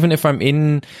actually, even if I'm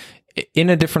in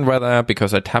a different weather app,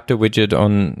 because I tapped the widget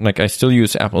on, I still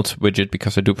use Apple's widget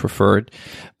because I do prefer it.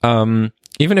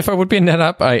 Even if I would be in that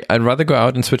app, I'd rather go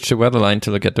out and switch to Weatherline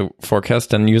to look at the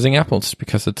forecast than using Apple's,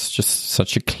 because it's just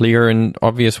such a clear and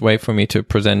obvious way for me to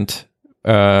present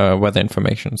weather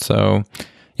information. So,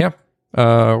 yeah,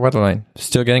 Weatherline.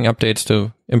 Still getting updates,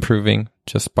 still improving.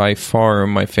 Just by far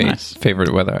my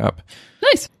favorite weather app.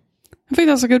 Nice. I think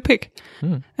that's a good pick.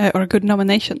 Or a good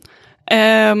nomination.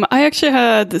 I actually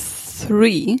had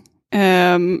 3,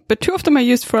 but 2 of them I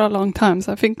used for a long time,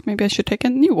 so I think maybe I should take a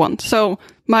new one. So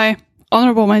my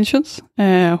honorable mentions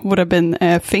would have been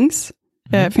Things,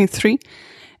 Things 3,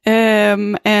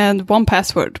 and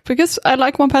 1Password, because I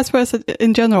like 1Password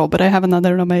in general, but I have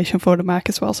another nomination for the Mac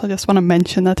as well, so I just want to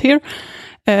mention that here.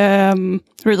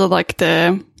 Really like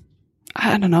the,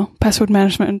 I don't know, password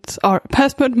managers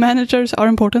are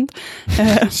important.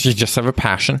 So you just have a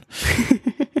passion.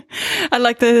 I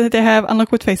like that they have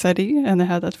Unlock with Face ID, and they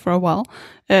had that for a while.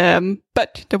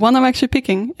 But the one I'm actually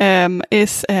picking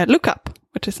is Lookup,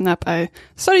 which is an app I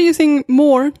started using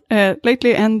more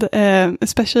lately, and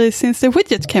especially since the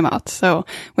widget came out. So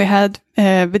we had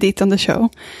Vidit on the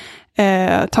show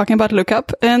talking about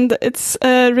Lookup, and it's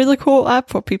a really cool app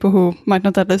for people who might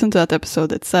not have listened to that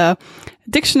episode. It's a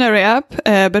dictionary app,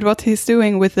 but what he's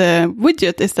doing with the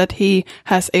widget is that he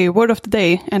has a word of the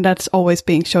day, and that's always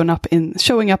being showing up in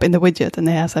the widget, and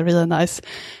it has a really nice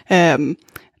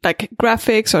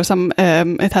graphics, or some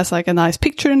it has a nice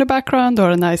picture in the background, or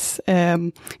a nice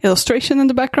illustration in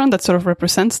the background that sort of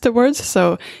represents the words.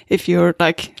 So if you're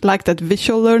like that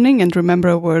visual learning and remember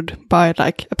a word by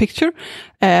a picture,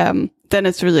 then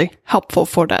it's really helpful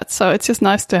for that. So it's just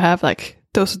nice to have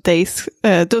those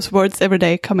words every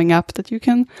day coming up that you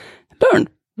can learn.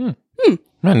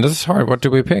 Man, this is hard. What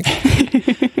do we pick?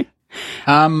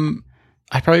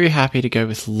 I'd probably be happy to go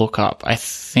with Lookup. I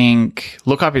think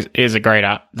Lookup is a great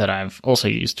app that I've also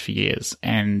used for years.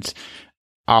 And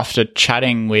after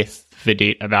chatting with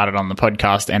Vidit about it on the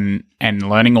podcast and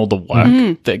learning all the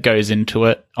work that goes into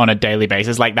it on a daily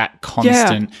basis, that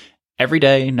constant, every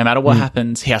day, no matter what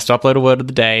happens, he has to upload a word of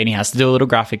the day, and he has to do a little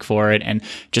graphic for it. And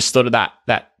just sort of that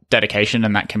dedication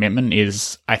and that commitment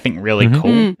is, I think, really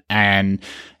cool. And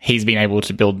he's been able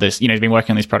to build this, he's been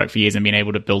working on this product for years and been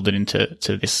able to build it into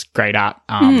this great app.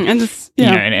 And it's,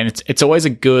 it's always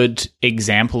a good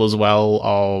example as well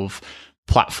of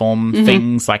platform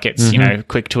things, like it's, you know,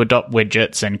 quick to adopt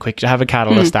widgets and quick to have a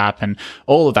Catalyst app and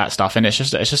all of that stuff. And it's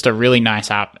just a really nice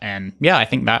app. And yeah, I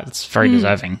think that's very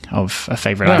deserving of a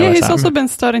favorite iOS app. He's app. also been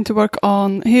starting to work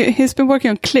on, he's been working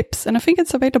on Clips, and I think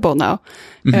it's available now.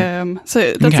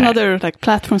 So that's another like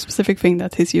platform specific thing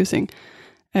that he's using.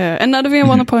 Another thing I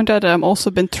want to point out that I've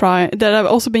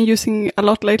also been using a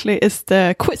lot lately is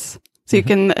the quiz. So you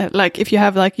can, like, if you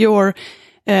have like your,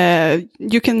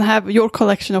 you can have your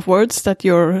collection of words that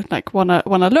you're like wanna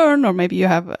learn, or maybe you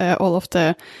have all of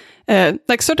the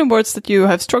like certain words that you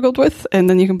have struggled with, and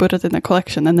then you can put it in a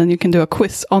collection, and then you can do a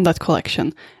quiz on that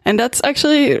collection. And that's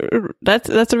actually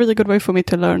that's a really good way for me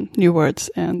to learn new words,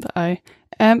 and I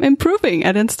am improving.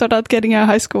 I didn't start out getting a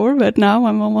high score, but now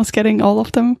I'm almost getting all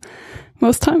of them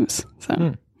most times.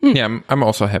 So. Yeah, I'm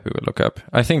also happy with Lookup.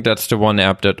 I think that's the one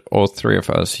app that all three of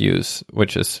us use,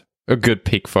 which is a good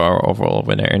pick for our overall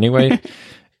winner anyway.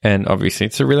 And obviously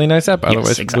it's a really nice app.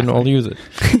 Otherwise we wouldn't all use it.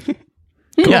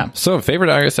 Cool. Yeah. So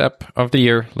favorite iOS app of the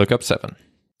year, Lookup 7.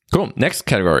 Cool. Next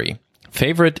category,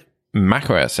 favorite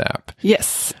macOS app.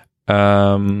 Yes.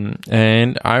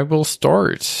 And I will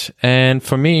start. And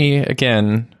for me,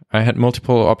 again, I had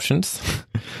multiple options.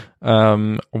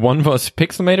 One was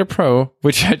Pixelmator Pro,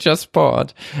 which I just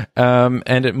bought.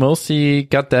 And it mostly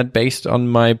got that based on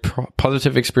my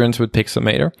positive experience with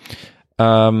Pixelmator.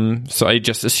 So I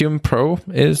just assume Pro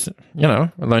is, you know,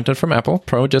 I learned it from Apple.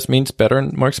 Pro just means better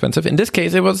and more expensive. In this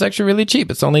case, it was actually really cheap.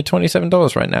 It's only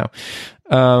 $27 right now.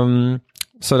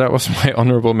 So that was my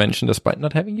honorable mention, despite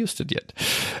not having used it yet.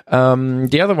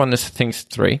 The other one is Things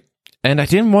 3. And I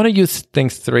didn't want to use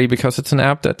Things 3 because it's an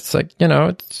app that's like, you know,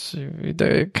 it's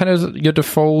kind of your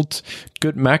default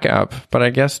good Mac app. But I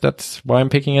guess that's why I'm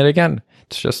picking it again.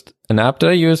 It's just an app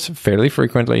that I use fairly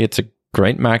frequently. It's a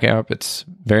great Mac app. It's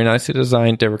very nicely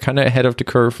designed. They were kind of ahead of the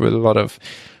curve with a lot of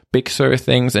Big Sur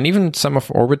things. And even some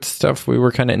of Orbit stuff, we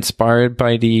were kind of inspired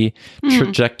by the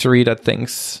trajectory that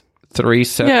Things 3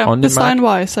 set on the Mac.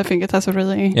 Design-wise, I think it has a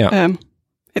really...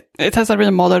 It has a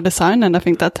really modern design, and I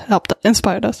think that helped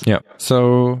inspire us. Yeah.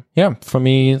 So, yeah, for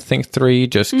me, Things 3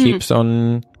 just keeps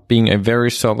on being a very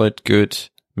solid, good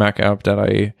Mac app that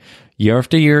I, year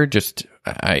after year,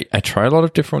 I try a lot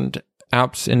of different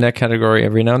apps in that category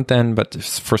every now and then, but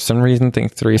for some reason,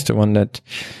 Things 3 is the one that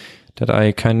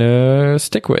I kind of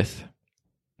stick with.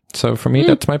 So for me,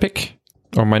 that's my pick,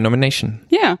 or my nomination.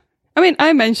 Yeah. I mean,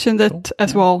 I mentioned it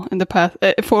as well in the past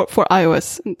for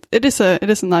iOS. It is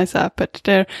a nice app, but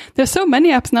there's so many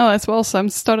apps now as well. So I'm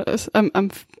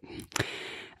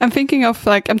thinking of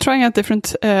like I'm trying out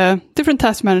different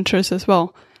task managers as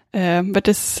well. But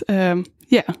this it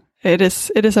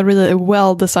is a really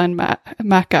well designed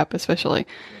Mac app especially.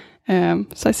 So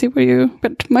I see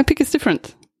but my pick is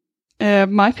different.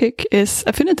 My pick is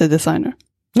Affinity Designer.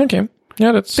 Okay.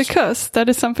 Yeah, because that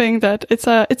is something that it's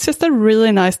just a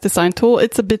really nice design tool.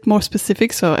 It's a bit more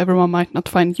specific, so everyone might not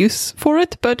find use for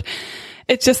it, but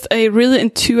it's just a really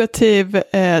intuitive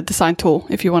design tool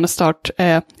if you want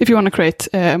to create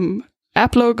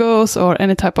app logos or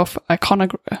any type of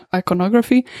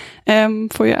iconography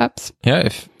for your apps. Yeah,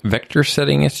 if vector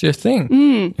setting is your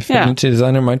thing, Affinity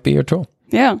Designer might be your tool.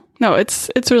 Yeah, no, it's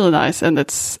really nice, and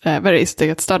it's very easy to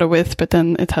get started with, but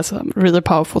then it has some really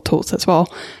powerful tools as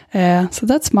well. So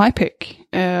that's my pick.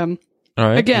 All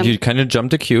right. Again, you kind of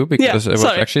jumped the queue because it was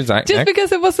actually Zach. Just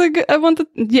because it was I wanted,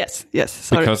 yes,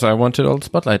 sorry. Because I wanted all the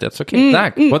spotlight. That's okay.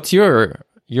 Zach, what's your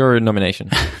nomination?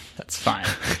 That's fine.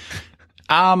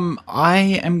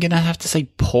 I am going to have to say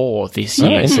Paw this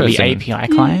year for the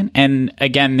API client. And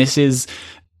again, this is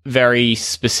very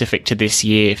specific to this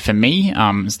year for me.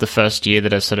 It's the first year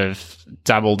that I've sort of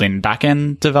dabbled in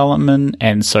back-end development,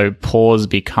 and so Paw's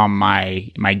become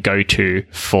my go-to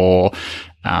for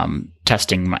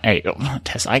testing my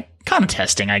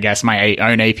testing, I guess, my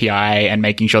own API and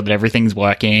making sure that everything's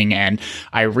working. And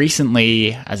I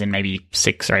recently, as in maybe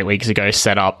 6 or 8 weeks ago,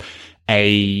 set up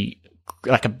a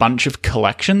bunch of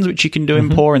collections which you can do in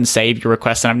Paw and save your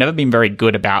requests. And I've never been very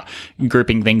good about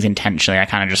grouping things intentionally. I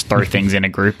kind of just throw things in a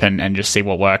group and just see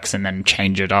what works and then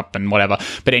change it up and whatever.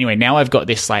 But anyway, now I've got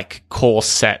this like core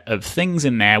set of things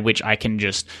in there which I can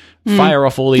just fire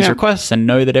off all these requests and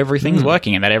know that everything's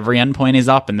working and that every endpoint is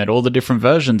up and that all the different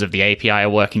versions of the API are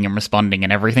working and responding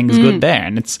and everything's good there.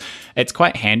 And it's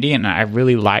quite handy, and I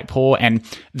really like Paw. And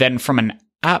then from an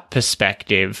app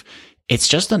perspective, it's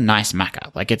just a nice Mac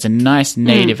app. Like, it's a nice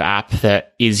native app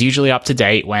that is usually up to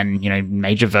date when,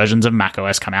 major versions of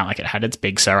macOS come out. Like, it had its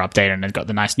Big Sur update and it's got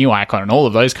the nice new icon and all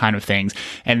of those kind of things.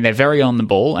 And they're very on the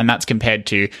ball. And that's compared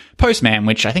to Postman,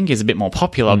 which I think is a bit more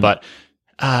popular, but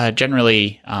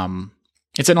generally,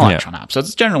 It's an Electron app, so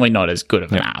it's generally not as good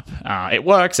of an app. It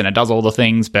works and it does all the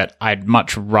things, but I'd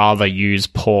much rather use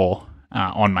Paw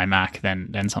on my Mac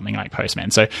than something like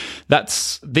Postman. So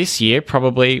that's this year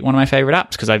probably one of my favorite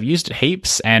apps because I've used it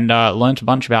heaps and learned a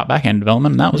bunch about backend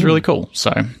development, and that was really cool.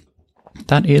 So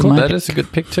that is cool. That is a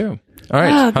good pick too. All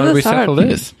right, how do we tackle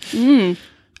this?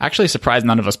 Actually surprised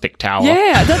none of us picked Tower.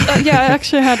 Yeah, I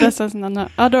actually had this as another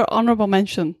honorable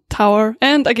mention. Tower.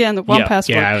 And again, 1Password.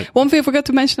 Yeah. One thing I forgot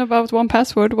to mention about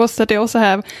 1Password was that they also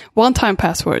have one-time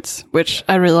passwords, which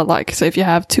I really like. So if you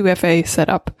have 2FA set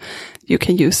up, you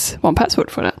can use 1Password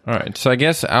for that. All right. So I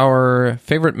guess our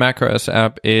favorite macOS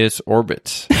app is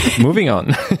Orbit. Moving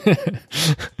on.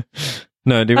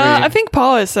 No, do we? I think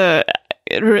Paw is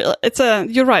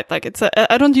you're right. Like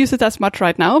I don't use it as much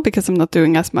right now because I'm not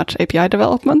doing as much API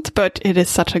development, but it is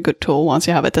such a good tool once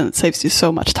you have it, and it saves you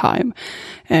so much time.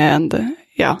 And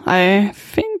I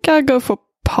think I'll go for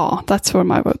Paw. That's where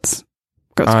my votes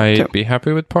go. I'd be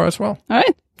happy with Paw as well. All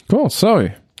right. Cool. So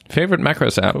favorite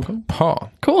macOS app, Paw.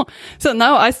 Cool. So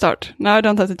now I start. Now I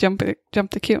don't have to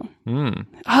jump the queue.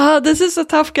 This is a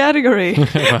tough category.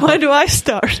 Why do I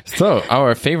start? So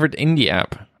our favorite indie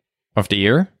app of the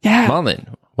year? Yeah.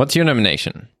 Malin, what's your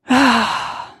nomination?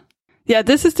 Yeah,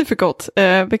 this is difficult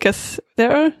because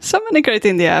there are so many great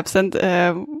indie apps, and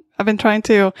I've been trying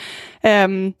to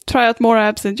try out more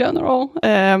apps in general,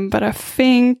 but I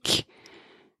think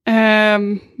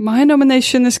my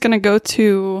nomination is going to go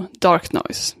to Dark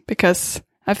Noise because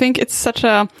I think it's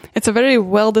a very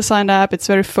well-designed app. It's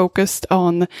very focused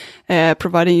on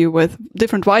providing you with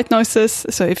different white noises.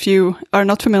 So if you are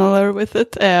not familiar with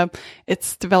it,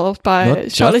 it's developed by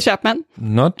Charlie Chapman.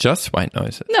 Not just white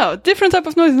noises. No, different type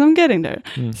of noises. I'm getting there.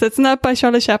 So it's not by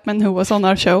Charlie Chapman, who was on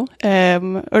our show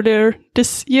earlier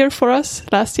this year for us,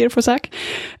 last year for Zach.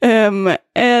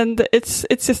 And it's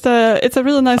a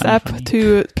really nice app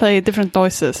to play different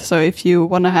noises. So if you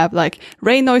want to have like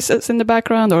rain noises in the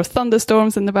background or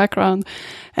thunderstorms in the background,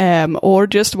 or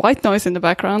just white noise in the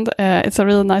background, it's a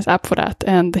really nice app for that.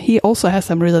 And he also has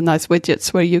some really nice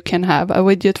widgets where you can have a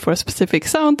widget for a specific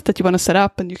sound that you want to set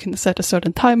up, and you can set a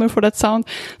certain timer for that sound.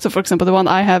 So for example, the one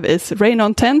I have is rain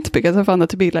on tent because I found it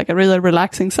to be like a really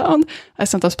relaxing sound. I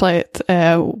sometimes play it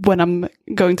when I'm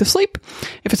going to sleep,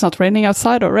 if it's not raining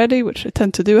outside already, which I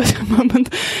tend to do at the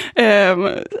moment.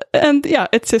 And yeah,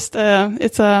 it's just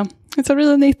it's a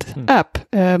really neat app.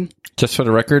 Just for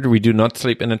the record, we do not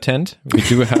sleep in a tent. We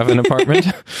do have an apartment.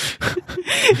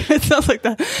 It sounds like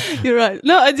that. You're right.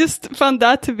 No, I just found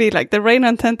that to be like the rain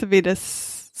on tent to be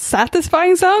this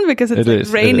satisfying sound because it's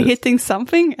like rain hitting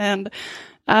something, and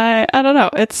I don't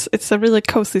know. It's a really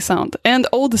cozy sound, and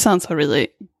all the sounds are really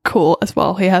cool as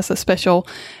well. He has a special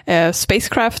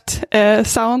spacecraft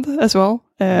sound as well,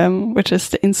 which is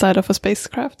the inside of a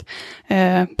spacecraft.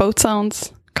 Boat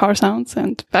sounds, car sounds,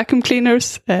 and vacuum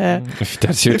cleaners. If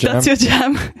that's your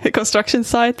jam, a construction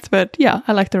site. But yeah,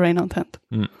 I like the rain on tent.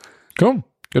 Cool.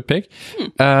 Good pick.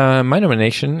 My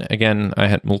nomination, again, I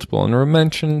had multiple honorable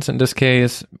mentions in this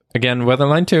case. Again,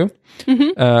 Weatherline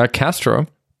 2, Castro.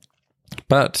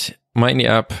 But my indie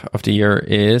app of the year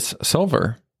is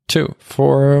Solver 2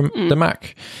 for the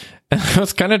Mac. And I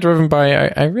was kind of driven by,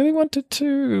 I really wanted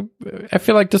to, I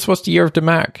feel like this was the year of the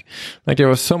Mac. Like there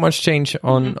was so much change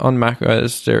on Mac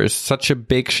OS. There is such a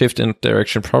big shift in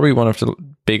direction, probably one of the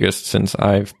biggest since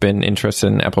I've been interested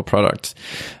in Apple products,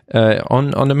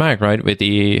 on the Mac, right? With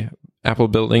the Apple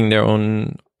building their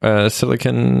own,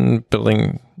 silicon,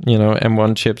 building,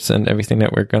 M1 chips and everything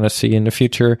that we're going to see in the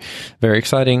future. Very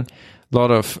exciting.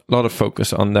 Lot of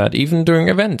focus on that, even during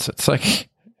events. It's like,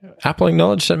 Apple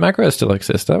acknowledged that macOS still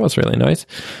exists. That was really nice.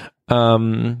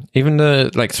 Even the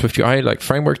SwiftUI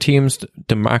framework teams,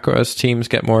 the macOS teams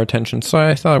get more attention. So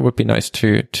I thought it would be nice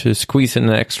to squeeze in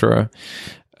an extra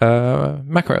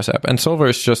macOS app. And Solver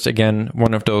is just, again,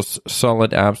 one of those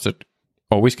solid apps that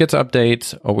always gets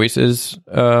updates, always is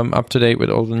up to date with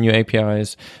all the new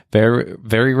APIs. Very,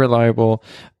 very reliable.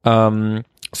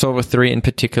 Solver 3 in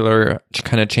particular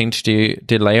kind of changed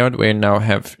the layout where you now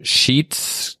have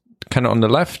sheets kind of on the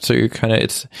left, so you kind of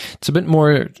it's a bit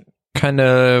more kind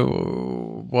of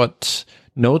what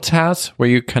Notes has, where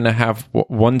you kind of have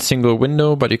one single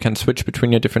window, but you can switch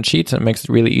between your different sheets, and it makes it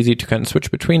really easy to kind of switch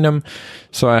between them.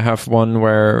 So I have one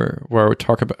where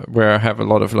I have a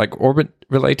lot of like orbit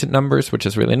related numbers, which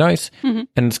is really nice, and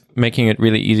it's making it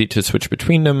really easy to switch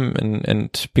between them.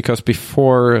 And because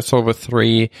before Solver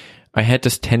 3, I had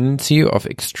this tendency of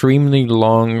extremely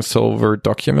long Solver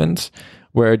documents,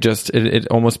 where it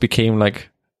almost became like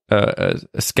a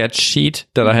sketch sheet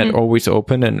that I had always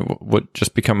open and would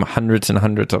just become hundreds and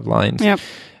hundreds of lines. Yep.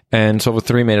 And Solver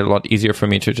 3 made it a lot easier for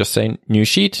me to just say new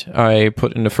sheet. I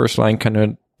put in the first line kind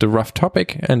of the rough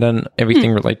topic, and then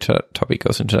everything related to that topic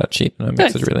goes into that sheet, and it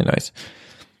makes it really nice.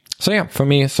 So yeah, for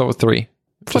me, Solver 3.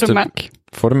 For the Mac.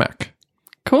 For the Mac.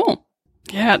 Cool.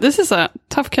 Yeah, this is a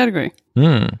tough category.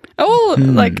 All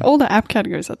the app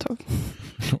categories are tough.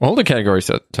 All the categories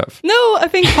are tough. No, I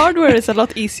think hardware is a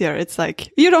lot easier. It's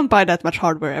like, you don't buy that much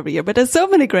hardware every year, but there's so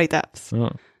many great apps.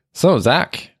 Oh. So,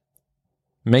 Zach,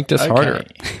 make this harder.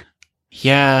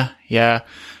 Yeah.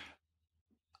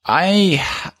 I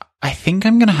think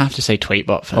I'm going to have to say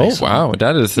Tweetbot for this. Oh, wow.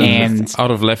 That is an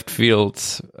out of left field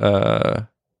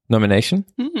nomination.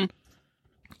 Mm-hmm.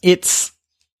 It's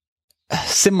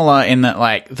similar in that,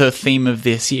 like, the theme of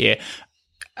this year,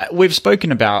 we've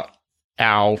spoken about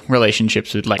our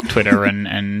relationships with, like, Twitter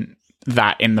and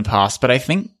that in the past, but I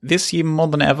think this year more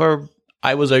than ever,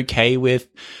 I was okay with,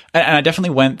 and I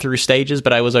definitely went through stages,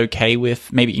 but I was okay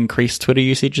with maybe increased Twitter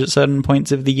usage at certain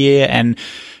points of the year, and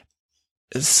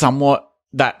somewhat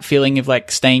that feeling of,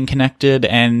 like, staying connected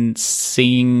and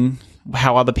seeing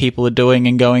how other people are doing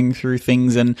and going through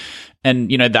things, and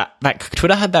you know, that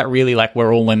Twitter had that really, like,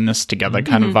 we're all in this together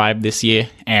kind of vibe this year,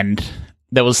 and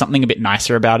there was something a bit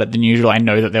nicer about it than usual. I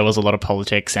know that there was a lot of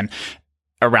politics, and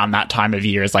around that time of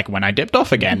year is like when I dipped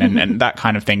off again and that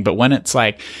kind of thing, but when it's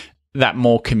like that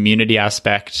more community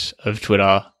aspect of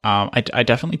Twitter, I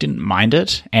definitely didn't mind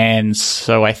it, and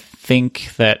so I think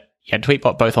that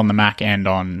Tweetbot both on the Mac and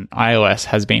on iOS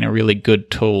has been a really good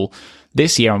tool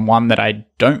this year, and one that I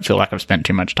don't feel like I've spent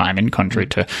too much time in, contrary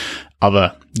to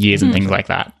other years and things like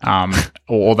that,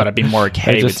 or that I've been more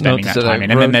okay with spending that time in.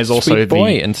 And then there's also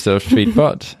Boy instead of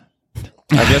Tweetbot.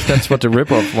 I guess that's what the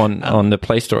rip-off one on the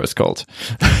Play Store is called.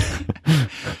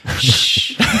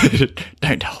 Shh.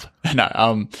 Don't tell them.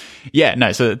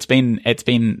 No. So it's been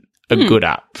a good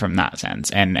app from that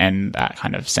sense, and that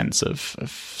kind of sense of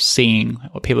seeing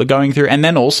what people are going through. And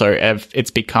then also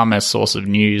it's become a source of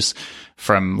news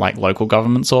from, like, local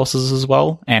government sources as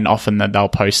well. And often that they'll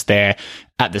post there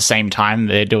at the same time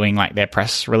they're doing, like, their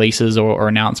press releases or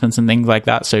announcements and things like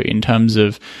that. So in terms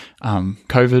of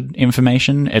COVID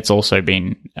information, it's also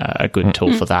been a good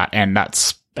tool for that. And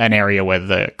that's an area where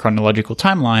the chronological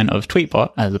timeline of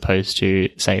Tweetbot, as opposed to,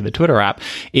 say, the Twitter app,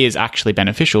 is actually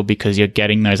beneficial because you're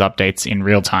getting those updates in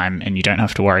real time and you don't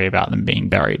have to worry about them being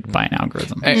buried by an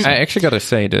algorithm. I actually got to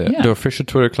say, the official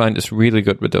Twitter client is really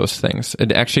good with those things.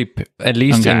 It actually, at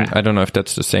least in, I don't know if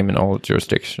that's the same in all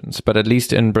jurisdictions, but at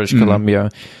least in British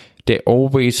Columbia, they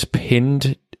always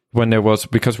pinned when there was,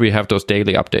 because we have those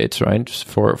daily updates, right,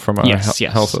 from our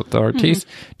health authorities,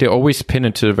 they always pin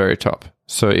it to the very top.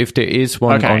 So if there is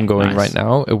one ongoing right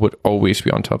now, it would always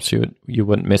be on top, so you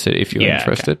wouldn't miss it if you're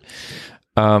interested,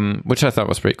 which I thought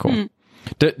was pretty cool.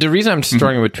 The reason I'm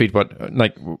struggling with Tweetbot,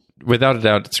 like, without a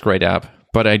doubt, it's a great app,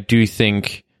 but I do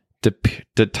think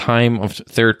the time of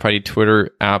third-party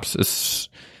Twitter apps is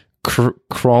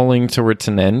crawling towards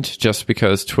an end, just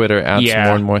because Twitter adds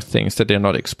more and more things that they're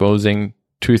not exposing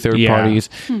to third parties,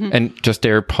 and just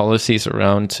their policies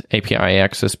around API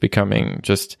access becoming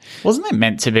just... Wasn't it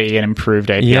meant to be an improved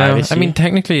API this year? I mean,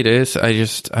 technically it is.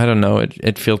 I don't know.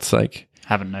 It feels like...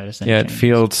 Haven't noticed anything. Yeah, it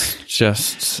feels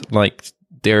just like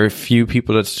there are a few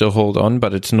people that still hold on,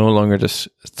 but it's no longer this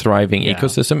thriving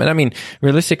ecosystem. And I mean,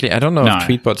 realistically, I don't know if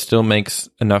Tweetbot still makes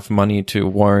enough money to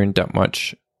warrant that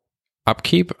much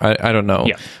upkeep. I don't know.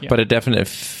 But it definitely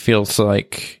feels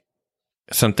like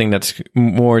something that's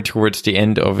more towards the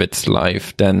end of its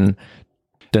life than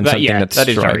something that's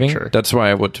thriving. That's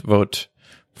why I would vote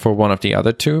for one of the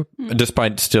other two,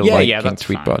 despite still liking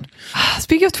Tweetbot.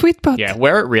 Speaking of Tweetbot,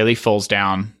 where it really falls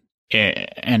down,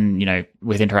 and you know,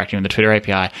 with interacting with the Twitter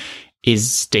API,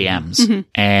 is DMs.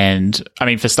 And I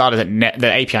mean, for starters,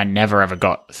 the API never ever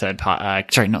got group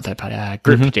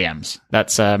DMs.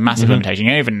 That's a massive limitation.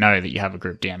 You don't even know that you have a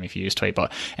group DM if you use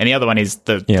Tweetbot. And the other one is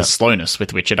the slowness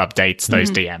with which it updates those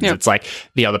DMs. It's like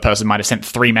the other person might have sent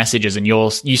 3 messages and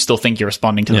you still think you're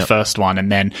responding to the first one.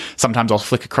 And then sometimes I'll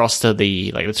flick across to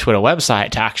the Twitter website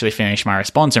to actually finish my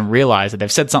response and realize that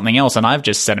they've said something else. And I've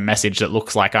just sent a message that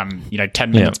looks like I'm,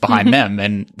 10 minutes behind them.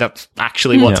 And that's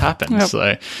actually what's happened.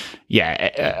 So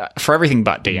for everything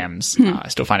but DMs, I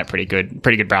still find it pretty good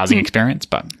browsing experience,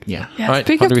 but Right,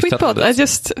 speaking of Tweetbot, I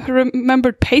just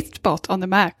remembered Pastebot on the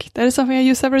Mac. That is something I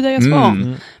use every day as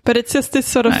well. But it's just this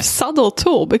sort of subtle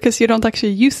tool because you don't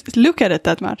actually look at it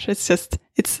that much.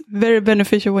 It's very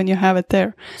beneficial when you have it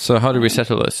there. So how do we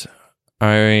settle this?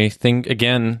 I think,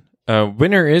 again,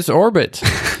 winner is Orbit.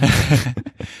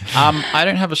 I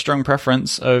don't have a strong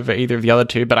preference over either of the other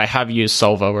two, but I have used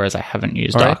Solver, whereas I haven't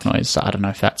used Dark Noise, so I don't know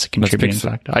if that's a contributing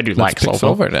factor. I do like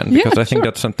Solver then, because I think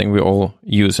that's something we all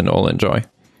use and all enjoy.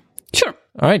 Sure.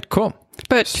 All right, cool.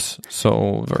 But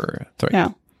Solver 3.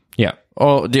 Yeah.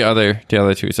 Oh, the other two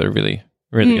are really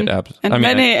good apps.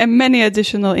 And many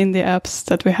additional indie apps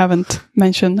that we haven't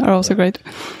mentioned are also great.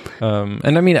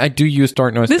 And I mean, I do use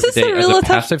Dark Noise every day as a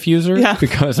passive user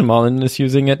because Malin is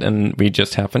using it, and we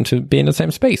just happen to be in the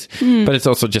same space. But it's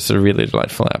also just a really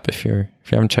delightful app. If you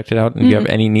haven't checked it out and you have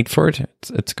any need for it,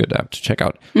 it's a good app to check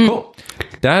out. Cool.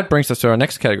 That brings us to our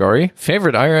next category: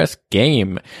 favorite iOS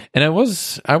game. And I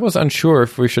was unsure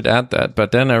if we should add that,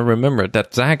 but then I remembered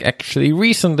that Zach actually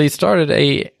recently started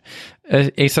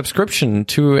a subscription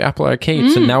to Apple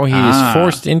Arcade, so now he is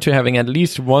forced into having at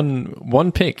least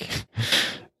one pick.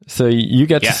 So you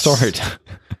get to start.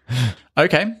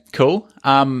 Okay, cool.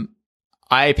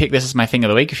 I picked this as my thing of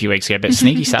the week a few weeks ago, but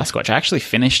Sneaky Sasquatch, I actually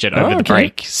finished it over the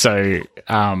break. So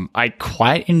I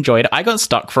quite enjoyed it. I got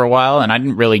stuck for a while, and I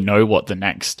didn't really know what the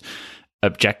next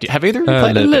objective... Have either of you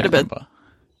played it? A little bit.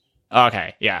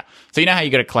 Okay, yeah. So you know how you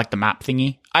got to collect the map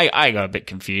thingy? I got a bit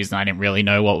confused and I didn't really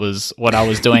know what I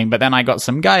was doing, but then I got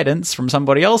some guidance from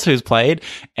somebody else who's played,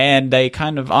 and they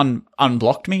kind of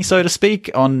unblocked me, so to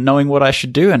speak, on knowing what I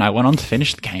should do, and I went on to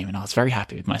finish the game, and I was very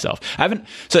happy with myself.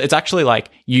 So it's actually like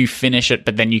you finish it,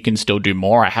 but then you can still do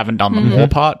more. I haven't done the more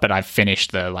part, but I've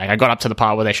finished I got up to the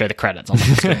part where they show the credits. I'm like,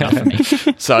 that's good enough for me.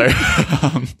 So,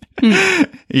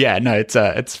 yeah, no, it's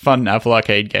a fun Apple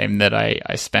Arcade game that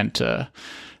I spent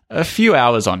a few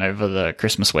hours on over the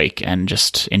Christmas week and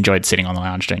just enjoyed sitting on the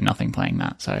lounge doing nothing playing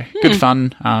that. So good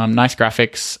fun, nice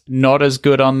graphics, not as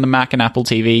good on the Mac and Apple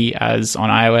TV as on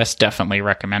iOS. Definitely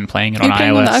recommend playing it on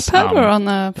iOS. On the iPad or on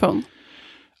the phone?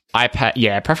 iPad,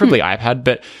 yeah, preferably iPad,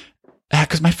 but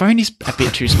because my phone is a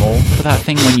bit too small for that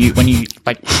thing when you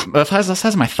like the size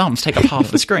of my thumbs take up half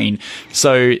of the screen.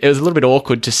 So it was a little bit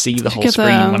awkward to see the whole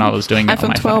screen when I was doing it on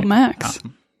my phone. iPhone 12 Max.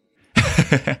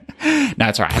 No,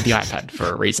 it's all right. I have the iPad for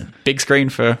a reason. Big screen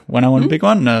for when I want a big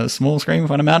one, a small screen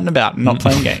for when I'm out and about and not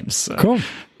playing games. So cool.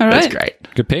 All right. That's great.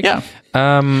 Good pick. Yeah.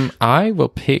 I will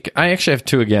pick... I actually have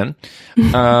two again.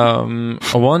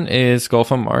 One is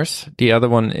Golf on Mars. The other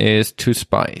one is Two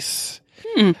Spies.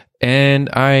 And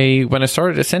when I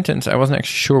started a sentence, I wasn't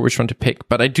actually sure which one to pick,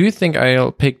 but I do think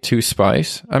I'll pick Two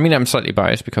Spies. I mean, I'm slightly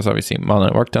biased because obviously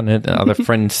Malin worked on it and other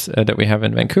friends that we have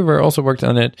in Vancouver also worked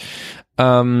on it.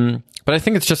 But I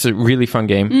think it's just a really fun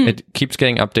game. It keeps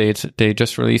getting updates. They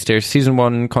just released their season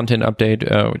 1 content update,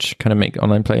 which kind of make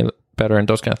online play better and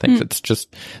those kind of things.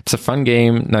 It's a fun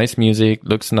game, nice music,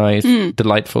 looks nice,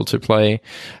 delightful to play.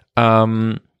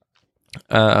 Golf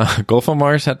on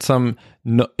Mars had some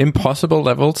impossible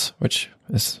levels, which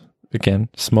is, again,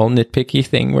 small nitpicky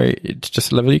thing where it's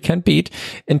just a level you can't beat.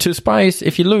 In Two Spies,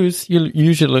 if you lose, you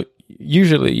usually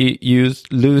you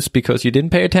lose because you didn't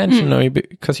pay attention or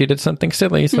because you did something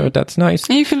silly, so that's nice.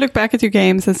 And you can look back at your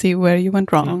games and see where you went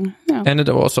wrong. Yeah. And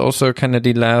it was also kind of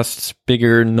the last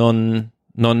bigger there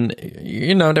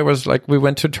was like, we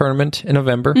went to a tournament in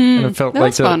November and it felt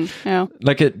like fun. Yeah.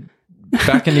 Like it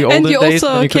back in the olden days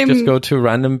when you could just go to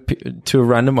a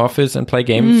random office and play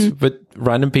games with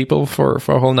random people for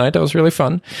a whole night. That was really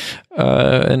fun.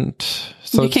 And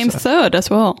so you came third as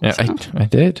well. Yeah, so. I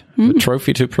did. A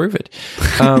trophy to prove it.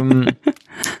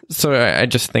 So I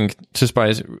just think Two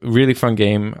Spies, really fun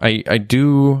game. I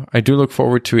do look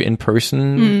forward to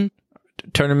in-person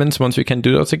tournaments once we can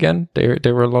do those again.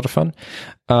 They were a lot of fun.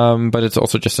 But it's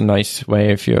also just a nice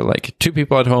way if you're like two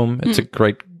people at home. It's a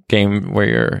great game where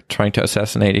you're trying to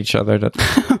assassinate each other. That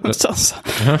sounds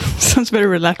very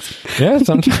relaxed. Yeah,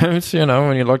 sometimes,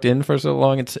 when you're logged in for so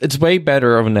long, it's way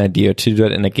better of an idea to do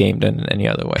that in a game than in any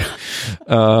other way.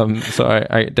 So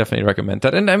I definitely recommend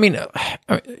that. And I mean,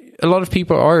 a lot of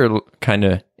people are kind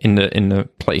of in the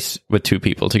place with two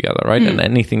people together, right? And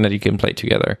anything that you can play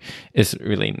together is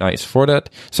really nice for that.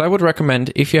 So I would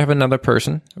recommend, if you have another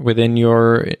person within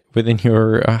your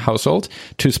household,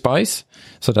 Two Spies.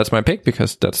 So that's my pick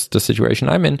because that's the situation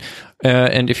I'm in.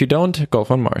 And if you don't,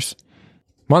 Golf on Mars.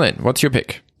 Malin, what's your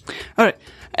pick? All right.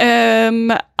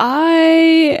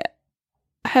 I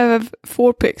have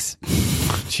 4 picks.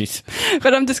 Jeez.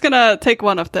 But I'm just gonna take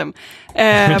one of them.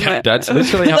 That's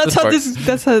literally how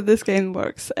that's how this game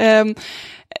works.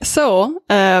 So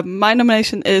my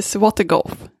nomination is What a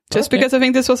Golf. Just because I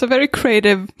think this was a very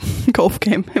creative golf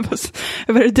game. It was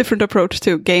a very different approach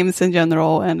to games in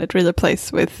general, and it really plays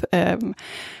with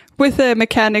the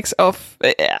mechanics of.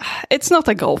 It's not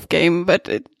a golf game, but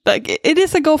it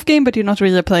is a golf game. But you're not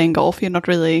really playing golf. You're not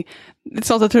really. It's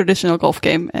not a traditional golf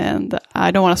game, and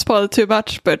I don't want to spoil it too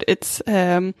much. But it's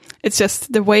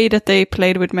just the way that they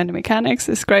played with many mechanics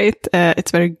is great.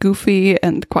 It's very goofy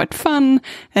and quite fun,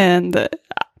 and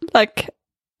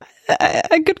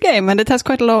a good game, and it has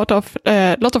quite a lot of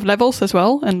levels as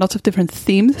well, and lots of different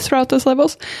themes throughout those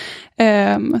levels.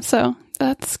 So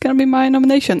that's gonna be my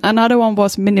nomination. Another one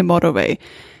was Mini Motorway,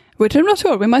 which I'm not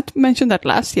sure. We might mention that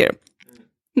last year.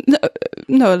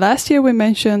 No, last year we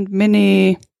mentioned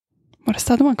Mini. What is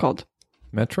the other one called?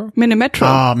 Metro? Mini Metro.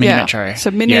 Oh, Mini Metro.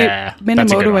 So Mini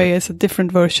Motorway is a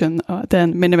different version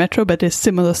than Mini Metro, but it's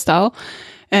similar style.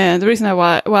 And the reason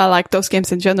why I like those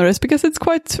games in general is because it's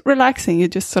quite relaxing. You're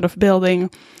just sort of building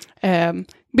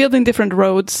different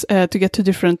roads to get to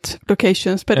different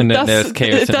locations. But it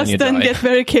does then get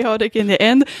very chaotic in the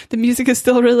end. The music is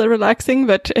still really relaxing,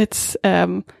 but it's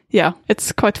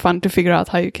quite fun to figure out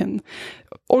how you can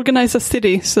organize a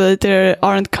city so that there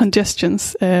aren't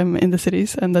congestions in the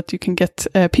cities, and that you can get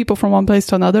people from one place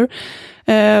to another.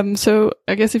 So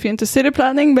I guess if you're into city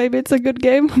planning, maybe it's a good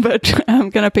game, but I'm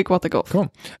going to pick What the Golf. Cool.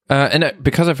 And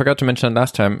because I forgot to mention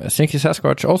last time, Sneaky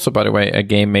Sasquatch, also, by the way, a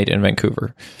game made in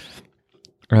Vancouver.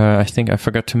 I think I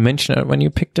forgot to mention it when you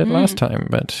picked it last time,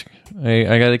 but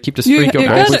I got to keep the streak of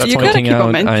always pointing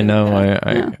out. I know,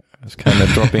 I was kind of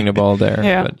dropping the ball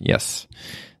there, but yes,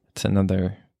 it's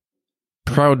another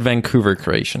proud Vancouver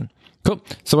creation. Cool.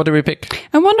 So what do we pick?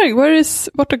 I'm wondering, where is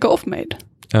What the Golf made?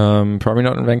 Probably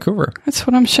not in Vancouver. That's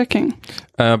what I'm checking.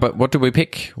 But what do we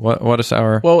pick? What is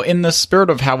our... Well, in the spirit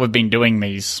of how we've been doing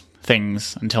these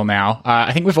things until now,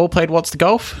 I think we've all played What's the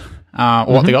Golf?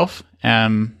 What the Golf?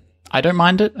 I don't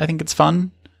mind it. I think it's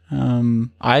fun.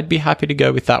 I'd be happy to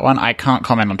go with that one. I can't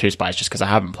comment on Two Spies just because I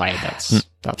haven't played. That's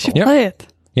all. Play it.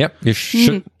 Yep, you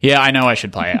should. Yeah, I know I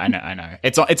should play it. I know.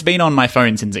 It's been on my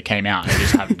phone since it came out. I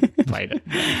just haven't played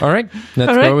it. All right,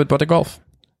 let's go with What the Golf.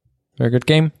 Very good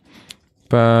game.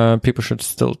 But people should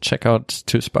still check out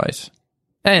Two Spies.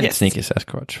 And Sneaky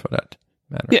Sasquatch, for that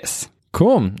matter. Yes.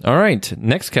 Cool. All right,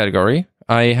 next category.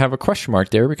 I have a question mark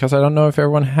there because I don't know if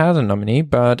everyone has a nominee,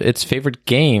 but it's favorite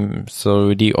game.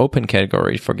 So the open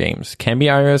category for games can be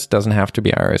iOS, doesn't have to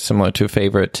be iOS, similar to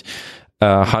favorite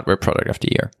hardware product of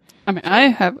the year. I mean, I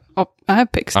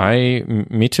have picks.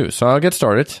 Me too. So I'll get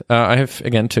started. I have,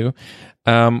 again, two.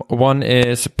 One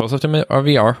is, both of them are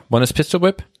VR. One is Pistol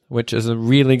Whip, which is a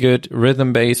really good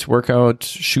rhythm-based workout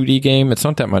shooty game. It's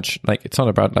not that much, it's not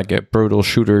about like a brutal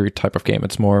shooter type of game.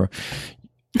 It's more...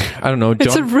 I don't know.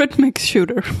 It's a rhythmic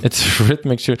shooter. It's a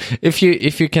rhythmic shooter. If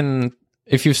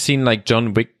you've seen like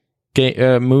John Wick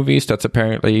movies, that's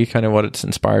apparently kind of what it's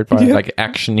inspired by, like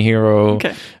action hero,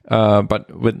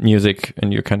 but with music,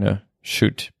 and you kind of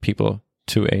shoot people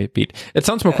to a beat. It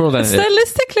sounds more cool than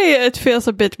stylistically. It feels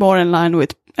a bit more in line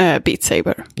with Beat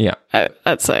Saber. Yeah,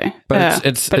 I'd say. But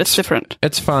it's different.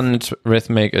 It's fun. It's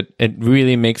rhythmic. It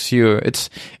really makes you.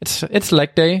 It's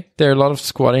leg day. There are a lot of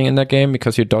squatting in that game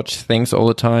because you dodge things all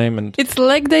the time, and it's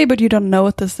leg day, but you don't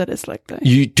notice that it's leg day.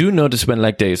 You do notice when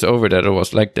leg day is over that it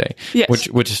was leg day. Yes.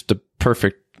 which is the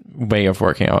perfect way of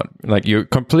working out. Like, you're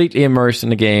completely immersed in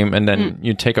the game, and then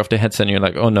you take off the headset and you're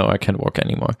like, oh no, I can't walk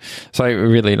anymore. So I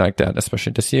really like that,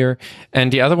 especially this year.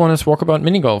 And the other one is Walkabout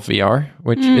Mini Golf VR,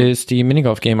 which is the mini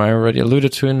golf game I already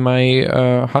alluded to in my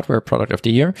hardware product of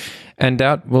the year. And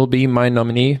that will be my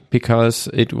nominee because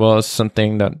it was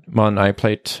something that Mon and I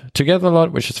played together a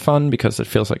lot, which is fun because it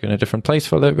feels like in a different place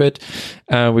for a little bit.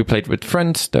 We played with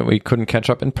friends that we couldn't catch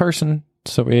up in person.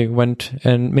 So we went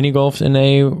and mini golfed in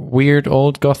a weird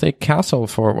old Gothic castle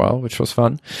for a while, which was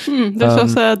fun. There's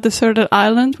also a deserted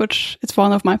island, which is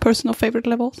one of my personal favorite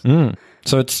levels.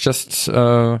 So it's just,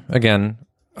 again,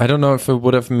 I don't know if it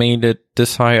would have made it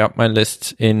this high up my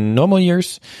list in normal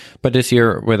years, but this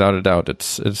year, without a doubt,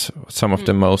 it's some of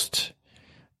the most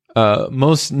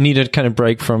needed kind of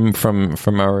break from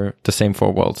the same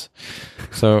four walls.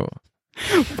 So...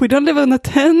 We don't live in a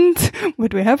tent,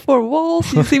 but we have four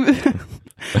walls. You see,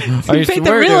 you paint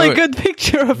a really good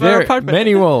picture of our apartment.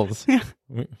 Many walls. Yeah.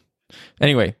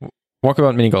 Anyway,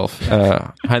 Walkabout Mini Golf.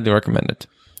 Highly recommend it.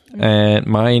 And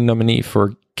my nominee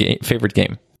for favorite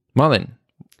game, Malin.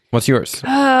 What's yours?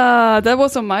 That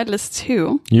was on my list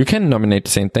too. You can nominate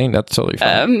the same thing. That's totally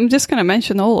fine. I'm just going to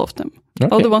mention all of them. Okay.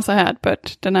 All the ones I had,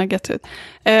 but then I get to it.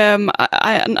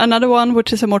 Another one,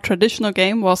 which is a more traditional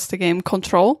game, was the game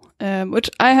Control, which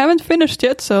I haven't finished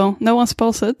yet, so no one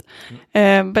spoils it.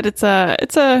 But it's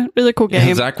a really cool game.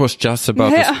 Yeah, Zach was just about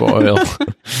to spoil.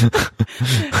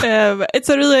 It's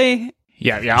a really...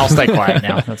 Yeah, I'll stay quiet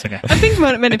now. That's okay. I think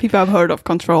many people have heard of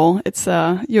Control. It's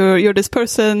you're this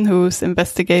person who's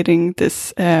investigating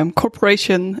this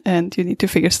corporation, and you need to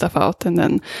figure stuff out. And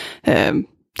then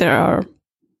there are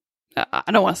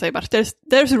I don't want to say, but there's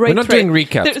ray. We're not doing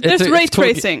recaps. There's ray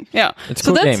tracing. Yeah, it's a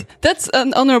cool game. That's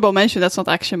an honorable mention. That's not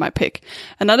actually my pick.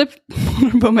 Another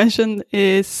honorable mention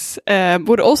is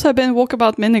would also have been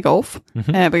Walkabout Mini Golf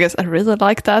because I really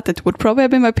like that. It would probably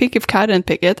have been my pick if Kai didn't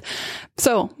pick it.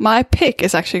 So my pick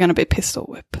is actually going to be Pistol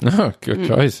Whip. Oh, good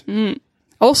choice.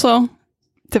 Also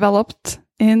developed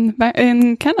in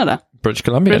Canada, British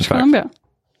Columbia.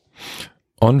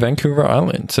 On Vancouver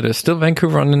Island. So there's still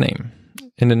Vancouver on the name.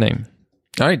 In the name.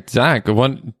 All right, Zach,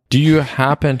 do you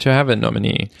happen to have a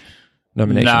nomination?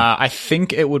 Nah, I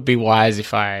think it would be wise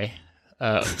if I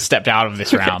stepped out of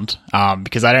this round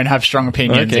because I don't have strong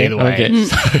opinions either way.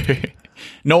 So,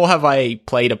 nor have I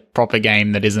played a proper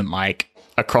game that isn't like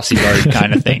a Crossy Road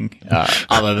kind of thing,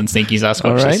 other than Sneaky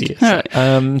Sasquatch this year.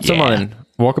 So Malin,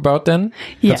 Walkabout then?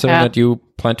 Yeah. Considering that you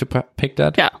plan to pick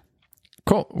that? Yeah.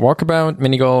 Cool. Walkabout,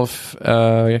 Mini Golf,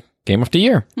 Game of the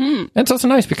Year. And it's also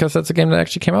nice because that's a game that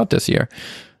actually came out this year.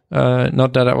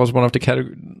 Not that was one of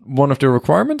the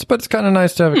requirements, but it's kind of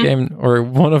nice to have a game or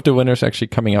one of the winners actually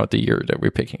coming out the year that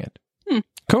we're picking it.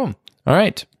 Cool. All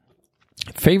right.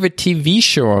 Favorite TV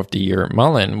show of the year,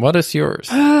 Malin. What is yours?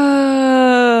 I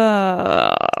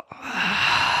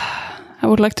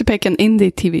would like to pick an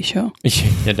indie TV show.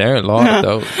 Yeah, there are a lot of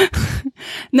those.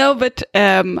 No, but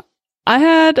I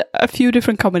had a few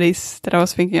different comedies that I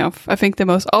was thinking of. I think the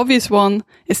most obvious one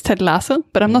is Ted Lasso,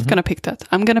 but I'm not going to pick that.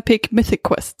 I'm going to pick Mythic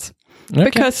Quest. Okay.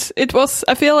 Because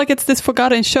I feel like it's this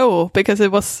forgotten show because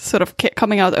it was sort of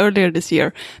coming out earlier this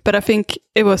year. But I think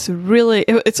it was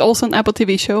it's also an Apple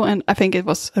TV show, and I think it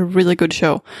was a really good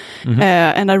show.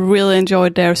 And I really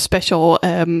enjoyed their special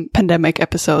pandemic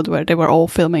episode where they were all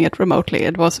filming it remotely.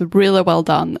 It was really well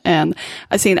done. And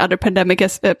I've seen other pandemic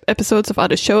episodes of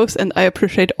other shows, and I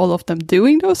appreciate all of them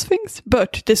doing those things.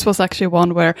 But this was actually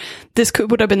one where this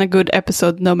would have been a good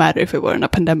episode no matter if it were in a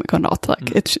pandemic or not. Like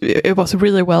it was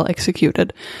really well executed.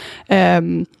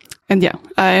 And yeah,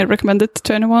 I recommend it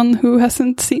to anyone who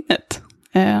hasn't seen it.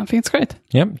 I think it's great.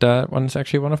 Yep, that one's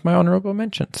actually one of my honorable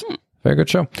mentions. Very good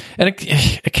show. And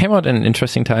it came out in an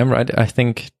interesting time, right? I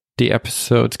think the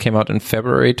episodes came out in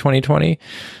February 2020.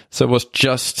 So it was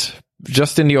just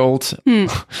in the old in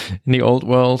the old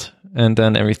world, and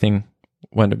then everything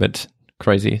went a bit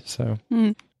crazy. So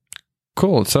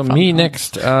cool. So me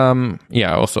next,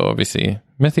 also obviously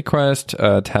Mythic Quest,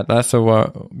 Ted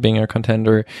Lasso being a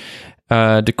contender,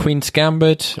 The Queen's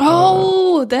Gambit.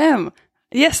 Oh, damn.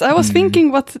 Yes, I was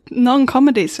thinking what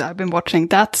non-comedies I've been watching.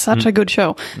 That's such a good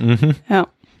show. Yeah.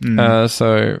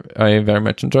 So I very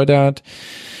much enjoyed that.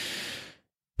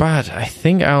 But I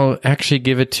think I'll actually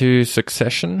give it to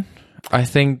Succession. I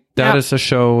think that is a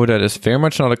show that is very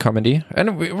much not a comedy.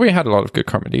 And we had a lot of good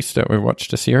comedies that we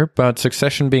watched this year. But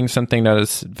Succession being something that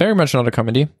is very much not a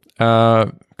comedy.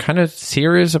 Kind of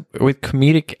serious with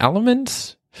comedic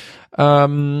elements.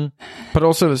 But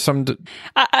also some...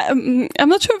 I'm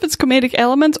not sure if it's comedic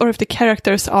elements or if the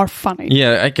characters are funny.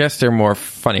 Yeah, I guess they're more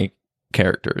funny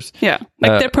characters. Yeah,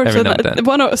 like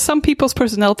their some people's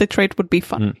personality trait would be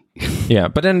funny. Yeah,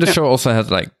 but then the show also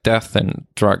has like death and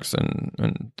drugs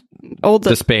and all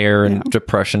the despair and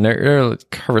depression. It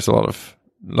covers a lot of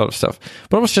stuff.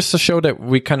 But it was just a show that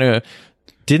we kind of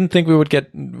didn't think we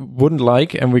wouldn't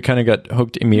like, and we kind of got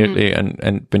hooked immediately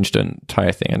and binged the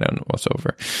entire thing, and then it was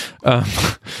over.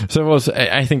 So it was.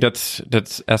 I think that's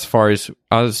as far as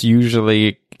us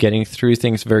usually getting through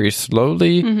things very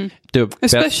slowly.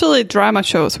 Especially drama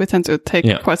shows, we tend to take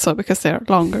quite slow because they're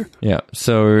longer. Yeah.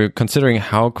 So considering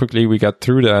how quickly we got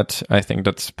through that, I think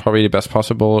that's probably the best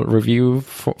possible review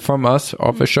from us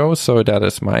of a show. So that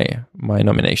is my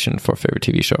nomination for favorite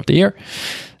TV show of the year.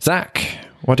 Zach,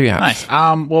 what do you have? Nice.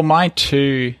 Well,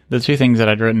 the two things that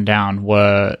I'd written down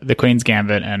were The Queen's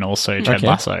Gambit and also Ted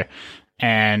Lasso.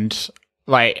 And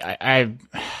like I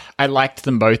liked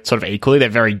them both sort of equally. They're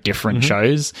very different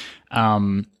shows.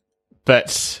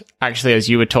 But actually, as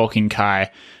you were talking,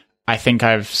 Kai, I think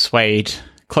I've swayed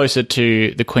closer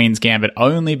to The Queen's Gambit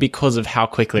only because of how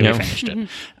quickly we finished it.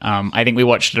 I think we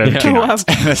watched it over 2 nights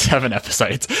and there's 7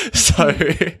 episodes. So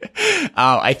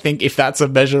I think if that's a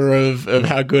measure of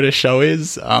how good a show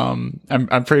is, I'm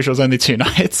pretty sure it's only 2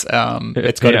 nights.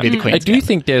 It's got to be The Queen's Gambit. I do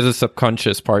think there's a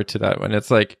subconscious part to that when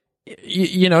it's like,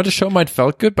 you know, the show might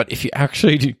felt good, but if you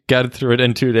actually get through it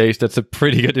in 2 days, that's a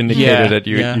pretty good indicator that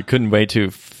you couldn't wait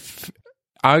to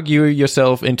argue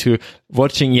yourself into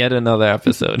watching yet another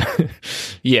episode.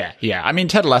 Yeah. I mean,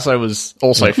 Ted Lasso was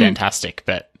also fantastic,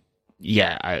 but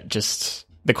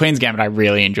The Queen's Gambit I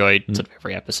really enjoyed sort of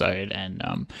every episode,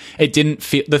 and it didn't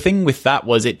feel. The thing with that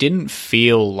was it didn't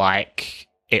feel like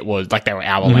it was like they were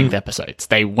hour-length episodes.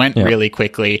 They went really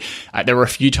quickly. There were a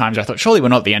few times I thought, surely we're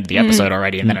not at the end of the episode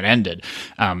already, and then it ended.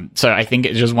 So I think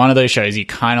it's just one of those shows you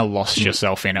kind of lost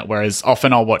yourself in it, whereas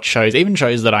often I'll watch shows, even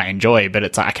shows that I enjoy, but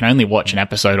it's like I can only watch an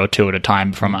episode or two at a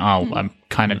time from, I'm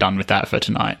kind of done with that for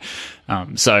tonight.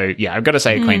 So yeah, I've got to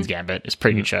say Queen's Gambit is a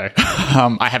pretty good show.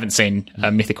 I haven't seen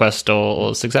Mythic Quest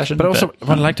or Succession. But also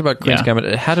what I liked about Queen's Gambit,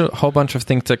 it had a whole bunch of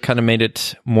things that kind of made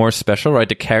it more special, right?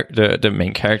 The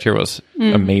main character was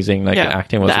amazing. Like the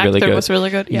acting was really good. Was really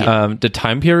good. Yeah. The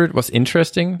time period was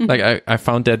interesting. Like I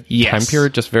found that time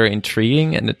period just very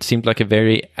intriguing, and it seemed like a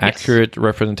very accurate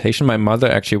representation. My mother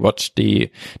actually watched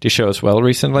the show as well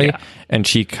recently, and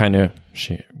she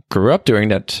grew up during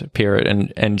that period,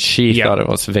 and she thought it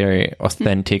was very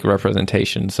authentic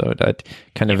representation. So that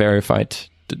kind of verified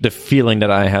the feeling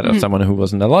that I had of someone who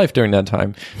wasn't alive during that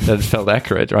time, that it felt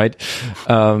accurate, right?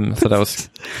 So that was...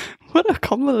 What a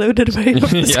convoluted way of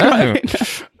describing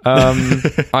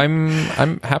that.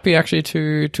 I'm happy actually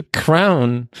to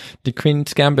crown the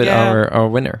Queen's Gambit our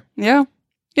winner. Yeah.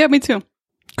 Yeah, me too.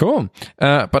 Cool.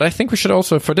 But I think we should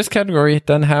also, for this category,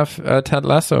 then have Ted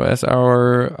Lasso as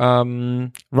our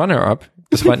runner-up,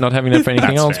 despite not having that for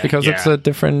anything else, because it's a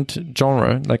different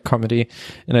genre, like comedy.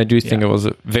 And I do think it was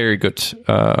a very good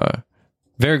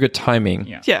timing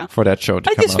for that show to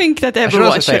come I just think that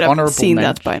everyone should have seen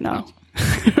that by now.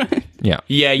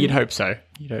 Yeah, you'd hope so.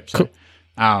 Cool.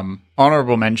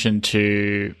 Honorable mention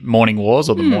to Morning Wars,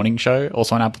 or The Morning Show,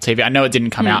 also on Apple TV. I know it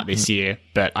didn't come out this year,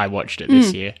 but I watched it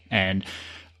this year, and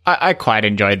I quite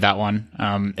enjoyed that one.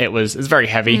 It's very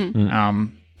heavy,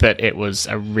 but it was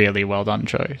a really well done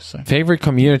show. So. Favorite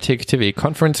community activity: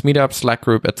 conference, meetup, Slack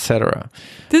group, etc.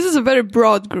 This is a very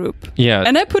broad group. Yeah,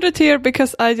 and I put it here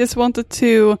because I just wanted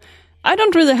to. I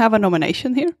don't really have a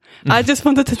nomination here. I just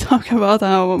wanted to talk about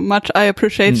how much I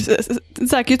appreciate.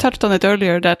 Zach, you touched on it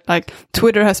earlier that like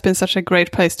Twitter has been such a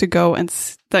great place to go and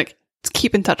like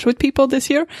keep in touch with people this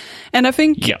year. And I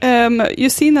think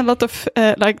you've seen a lot of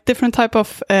like different type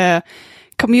of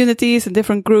communities and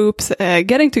different groups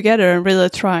getting together and really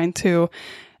trying to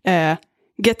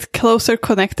get closer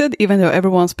connected, even though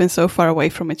everyone's been so far away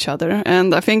from each other.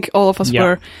 And I think all of us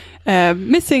were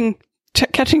missing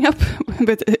catching up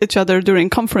with each other during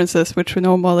conferences, which we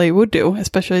normally would do,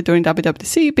 especially during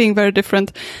WWDC, being very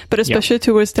different. But especially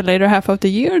towards the later half of the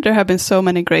year, there have been so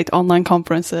many great online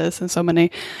conferences and so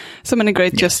many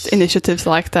great just initiatives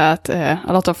like that. A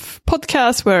lot of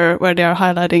podcasts where they are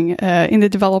highlighting indie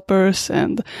developers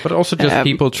but also just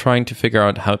people trying to figure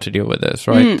out how to deal with this,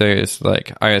 right? There's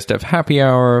like ISDev Happy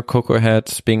Hour, Cocoa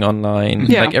Heads being online.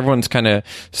 Like everyone's kind of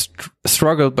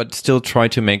struggled, but still try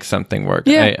to make something work.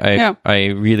 I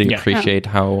really appreciate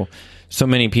how so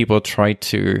many people try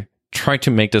to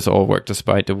make this all work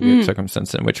despite the weird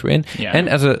circumstances in which we're in. Yeah. And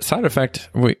as a side effect,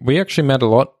 we actually met a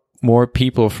lot more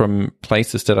people from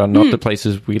places that are not the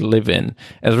places we live in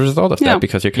as a result of that,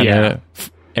 because you're kind of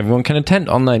everyone can attend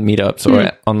online meetups or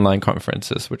online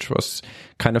conferences, which was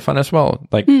kind of fun as well.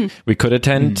 Like we could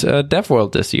attend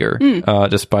DevWorld this year,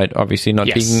 despite obviously not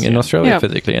being in Australia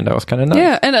physically, and that was kind of nice.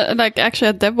 Yeah, and like actually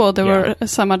at DevWorld there were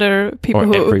some other people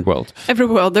Every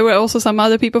World. There were also some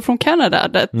other people from Canada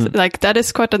that like that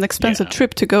is quite an expensive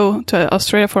trip to go to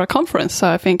Australia for a conference. So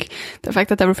I think the fact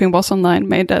that everything was online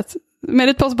made it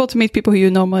possible to meet people who you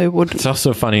normally wouldn't. It's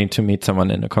also funny to meet someone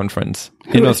in a conference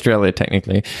in Australia,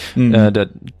 technically,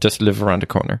 that just live around the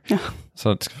corner. Yeah.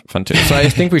 So it's fun too. So I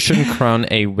think we shouldn't crown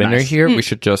a winner here. We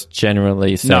should just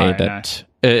generally say that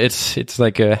it's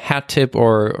like a hat tip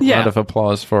or a round of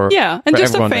applause for and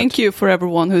just a thank you for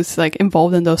everyone who's like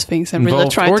involved in those things and really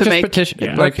trying to make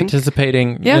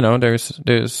participating. You know,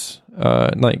 there's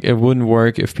like it wouldn't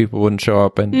work if people wouldn't show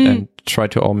up and try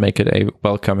to all make it a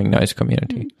welcoming, nice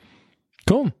community.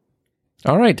 Cool.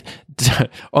 All right.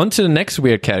 On to the next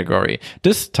weird category.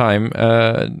 This time...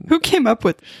 who came up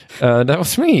with... that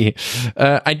was me.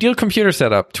 Ideal computer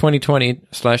setup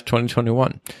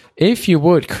 2020/2021. If you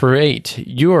would create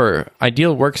your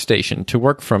ideal workstation to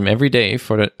work from every day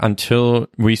until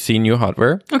we see new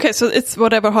hardware. Okay, so it's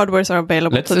whatever hardwares are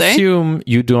available today. Let's assume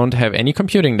you don't have any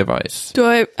computing device. Do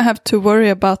I have to worry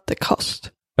about the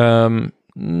cost?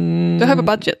 Do I have a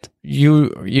budget? Sure,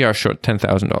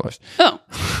 $10,000. Oh,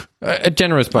 a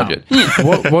generous budget.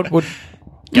 What would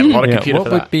get a lot of computer?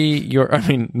 What would be your? I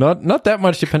mean, not that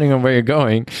much depending on where you're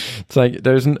going. It's like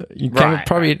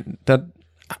that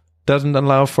doesn't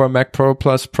allow for a Mac Pro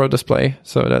plus Pro display,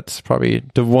 so that's probably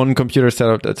the one computer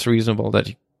setup that's reasonable that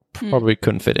you probably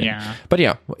couldn't fit in. Yeah. But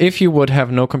yeah, if you would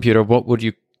have no computer, what would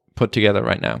you put together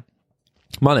right now?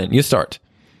 Malin, you start.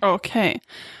 Okay.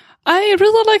 I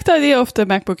really like the idea of the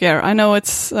MacBook Air. I know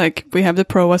it's like we have the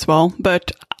Pro as well,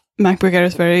 but MacBook Air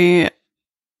is very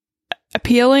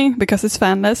appealing because it's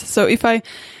fanless. So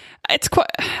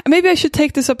maybe I should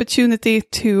take this opportunity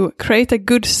to create a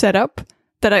good setup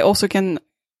that I also can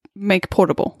make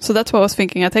portable. So that's what I was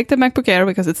thinking. I take the MacBook Air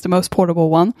because it's the most portable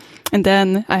one, and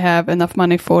then I have enough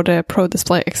money for the Pro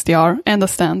Display XDR and a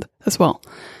stand as well.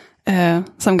 So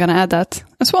I'm gonna add that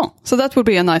as well. So that would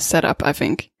be a nice setup, I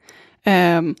think.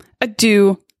 I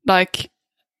do like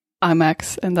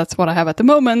iMacs, and that's what I have at the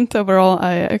moment. Overall,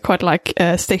 I quite like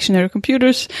stationary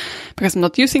computers because I'm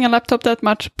not using a laptop that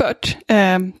much, but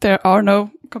there are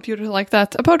no computers like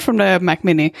that apart from the Mac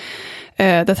Mini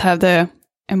that have the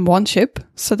M1 chip.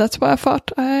 So that's why I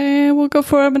thought I will go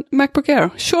for a MacBook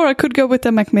Air. Sure, I could go with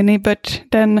the Mac Mini, but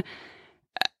then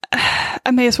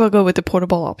I may as well go with the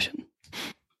portable option.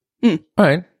 All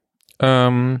right.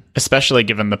 Especially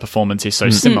given the performance is so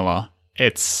similar,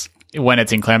 it's when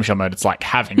it's in clamshell mode, it's like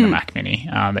having the Mac Mini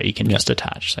that you can just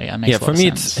attach. So yeah, it makes a lot for me,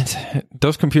 of sense. it's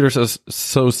those computers are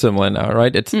so similar now,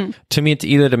 right? It's to me, it's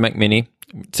either the Mac Mini,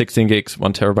 16 gigs,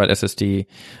 1 terabyte SSD,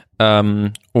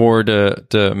 or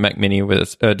the Mac Mini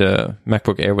with the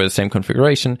MacBook Air with the same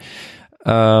configuration,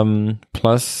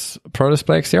 plus Pro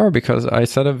Display XDR, because I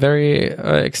set a very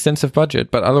extensive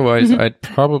budget. But otherwise, I'd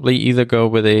probably either go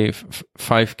with a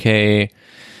 5K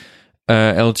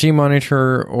LG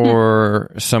monitor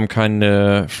or some kind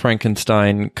of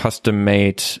Frankenstein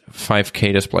custom-made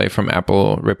 5K display from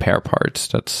Apple repair parts.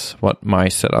 That's what my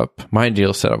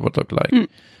ideal setup would look like.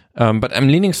 But I'm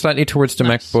leaning slightly towards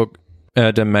the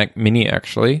the Mac Mini,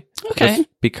 actually. Okay. Just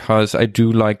because I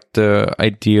do like the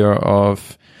idea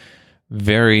of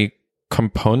very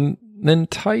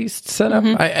componentized setup.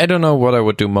 I don't know what I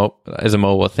would do as a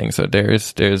mobile thing, so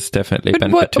there's definitely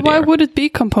benefit to why would it be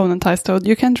componentized though?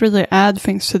 You can't really add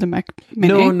things to the Mac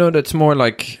Mini. No, that's more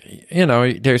like,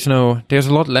 there's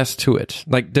a lot less to it.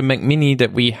 Like the Mac Mini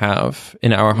that we have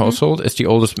in our household is the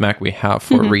oldest Mac we have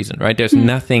for a reason, right? There's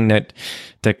nothing that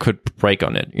could break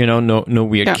on it. No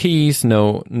weird keys,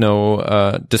 no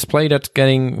display that's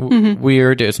getting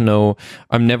weird.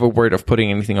 I'm never worried of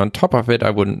putting anything on top of it. I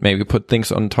wouldn't maybe put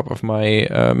things on top of my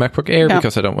MacBook Air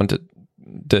because I don't want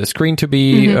the screen to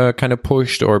be kind of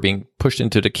pushed or being pushed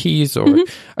into the keys. Or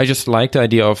I just like the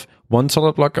idea of one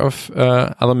solid block of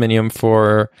aluminium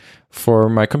for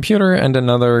my computer and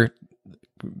another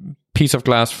piece of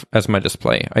glass as my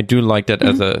display. I do like that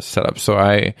as a setup.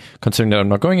 So considering that I'm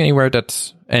not going anywhere,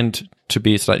 and to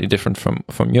be slightly different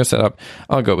from your setup,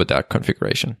 I'll go with that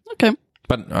configuration. Okay.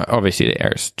 But obviously the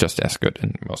Air is just as good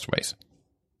in most ways.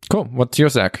 Cool. What's your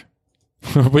Zach?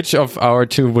 Which of our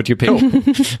two would you pick? Cool.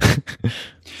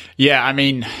 Yeah, I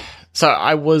mean, so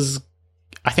I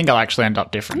think I'll actually end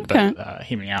up different, but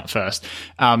hear me out first.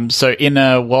 So in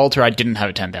a world where I didn't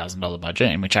have a $10,000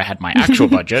 budget, in which I had my actual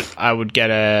budget, I would get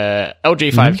a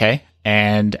LG 5K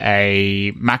and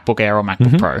a MacBook Air or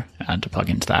MacBook Pro to plug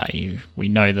into that. We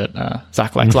know that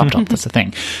Zach likes laptop, that's the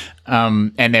thing.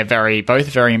 And they're both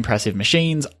very impressive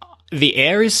machines. The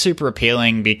Air is super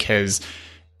appealing because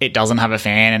it doesn't have a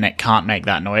fan and it can't make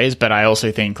that noise, but I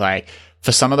also think like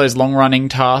for some of those long-running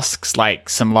tasks, like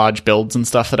some large builds and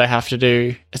stuff that I have to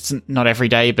do, it's not every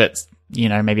day, but,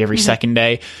 maybe every second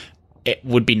day, it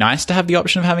would be nice to have the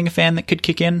option of having a fan that could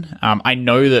kick in. I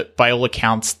know that by all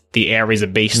accounts, the Air is a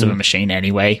beast of a machine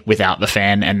anyway, without the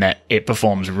fan, and that it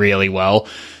performs really well.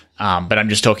 But I'm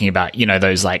just talking about,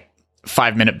 those like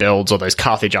 5-minute builds or those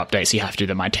Carthage updates you have to do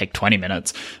that might take 20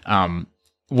 minutes.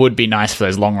 Would be nice for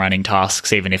those long-running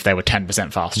tasks, even if they were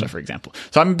 10% faster, for example.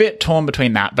 So I'm a bit torn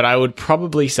between that, but I would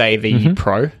probably say the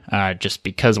Pro, just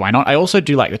because why not? I also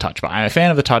do like the touch bar. I'm a fan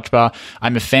of the touch bar.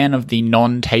 I'm a fan of the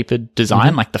non-tapered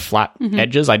design, like the flat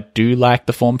edges. I do like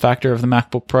the form factor of the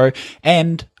MacBook Pro,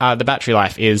 and the battery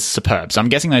life is superb. So I'm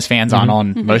guessing those fans aren't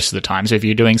on most of the time. So if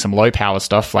you're doing some low-power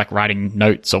stuff, like writing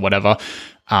notes or whatever,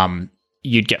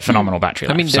 you'd get phenomenal battery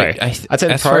life. I mean, so I'd say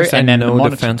the Pro, and then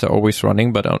the fans are always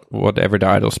running, but whatever the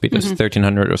idle speed is,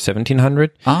 1300 or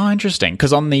 1700. Oh, interesting.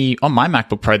 Because on my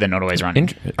MacBook Pro, they're not always running.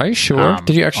 Are you sure?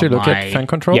 Did you actually look at fan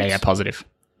controls? Yeah, positive.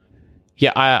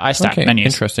 Yeah, I stacked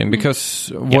menus. Interesting,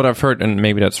 because what I've heard, and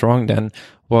maybe that's wrong then,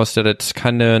 was that it's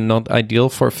kind of not ideal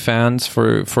for fans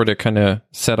for the kind of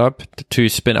setup to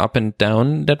spin up and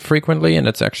down that frequently, and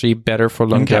it's actually better for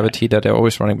longevity that they're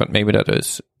always running, but maybe that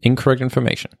is incorrect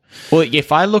information. Well,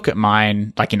 if I look at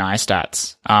mine, like in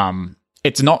iStats,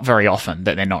 it's not very often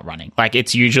that they're not running. Like,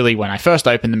 it's usually when I first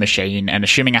open the machine, and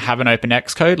assuming I haven't opened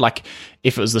Xcode, like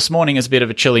if it was this morning, it's a bit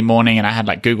of a chilly morning and I had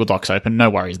like Google Docs open,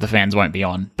 no worries, the fans won't be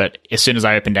on. But as soon as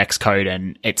I opened Xcode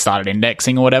and it started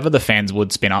indexing or whatever, the fans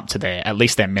would spin up to at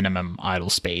least their minimum idle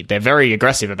speed. They're very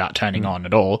aggressive about turning on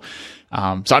at all.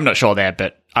 So I'm not sure there,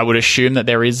 but I would assume that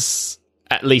there is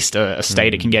at least a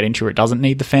state it can get into where it doesn't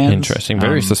need the fans. Interesting.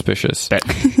 Very suspicious. But,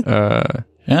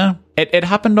 yeah. It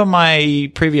happened on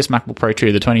my previous MacBook Pro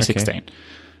 2, the 2016.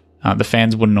 Okay. The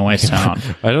fans wouldn't always turn on.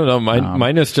 I don't know.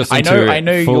 Mine is just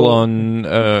into full-on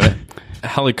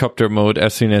helicopter mode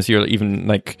as soon as you're even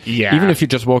if you're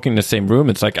just walking in the same room,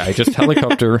 it's like, I just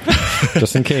helicopter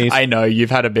just in case. I know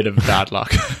you've had a bit of bad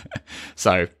luck.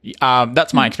 So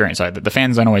that's my experience. So that the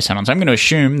fans don't always turn on. So I'm going to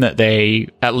assume that they,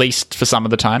 at least for some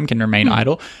of the time, can remain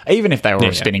idle, even if they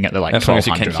were spinning at the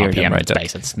 1200 RPM right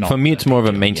space. It's not. For me, it's more of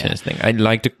a maintenance thing. I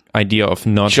like the idea of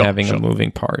not having a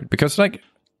moving part, because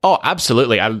oh,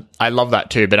 absolutely. I love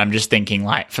that too. But I'm just thinking,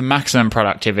 for maximum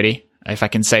productivity, if I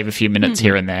can save a few minutes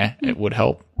here and there, it would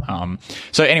help.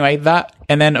 So anyway, that,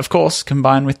 and then of course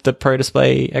combined with the Pro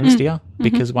Display XDR,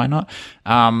 because why not?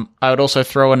 I would also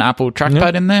throw an Apple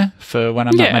trackpad in there for when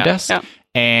I'm at my desk. Yeah.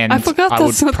 And I forgot I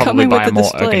would probably buy a more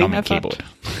ergonomic keyboard.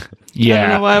 I don't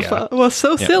know why I thought it was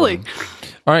so silly.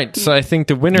 All right, so I think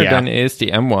the winner then is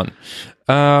the M1.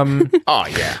 Oh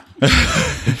yeah.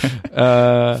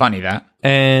 Funny that.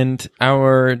 And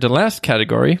the last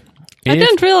category. I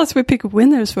didn't realize we pick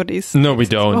winners for these. No, we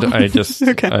don't. I just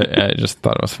I just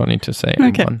thought it was funny to say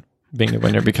M1 being the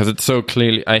winner, because it's so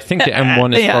clearly. I think the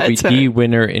M1 is probably the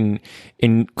winner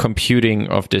in computing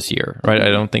of this year, right? I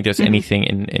don't think there's anything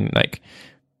in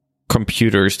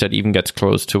computers that even gets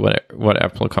close to what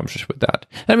Apple accomplished with that.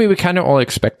 I mean, we kind of all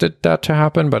expected that to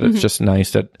happen, but it's just nice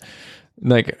that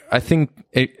I think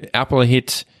Apple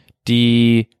hit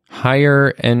the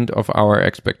higher end of our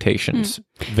expectations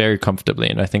very comfortably,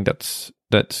 and I think that's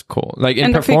cool.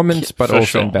 In performance, but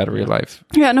also in battery life.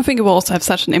 Yeah, and I think it will also have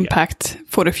such an impact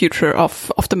for the future of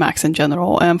the Macs in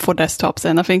general and for desktops.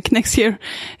 And I think next year,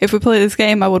 if we play this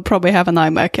game, I would probably have an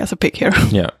iMac as a pick here.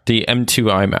 Yeah, the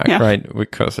M2 iMac, right?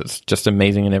 Because it's just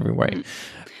amazing in every way.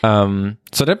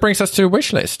 So that brings us to a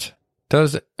wish list. All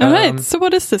right, so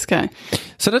what is this guy?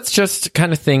 So that's just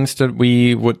kind of things that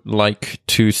we would like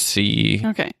to see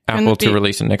Apple to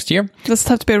release in next year. Does it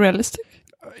have to be realistic?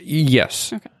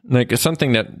 Yes. Okay.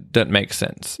 Something that makes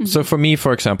sense. So for me,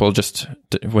 for example,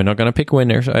 we're not going to pick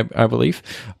winners, I believe,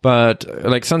 but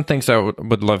some things I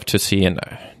would love to see, and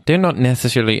they're not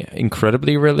necessarily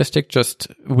incredibly realistic, just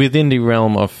within the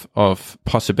realm of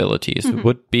possibilities,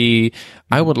 would be,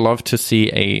 I would love to see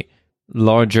a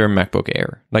larger MacBook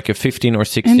Air, like a 15 or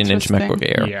 16-inch MacBook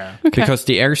Air. Yeah. Okay. Because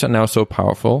the Airs are now so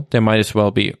powerful, they might as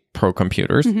well be pro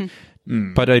computers.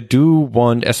 But I do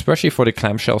want, especially for the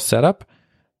clamshell setup,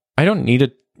 I don't need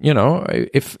it,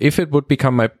 if it would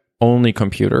become my only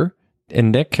computer,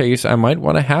 in that case, I might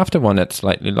want to have the one that's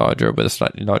slightly larger with a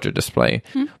slightly larger display,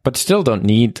 but still don't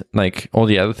need all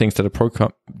the other things that a Pro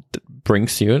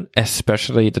brings you,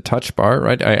 especially the touch bar,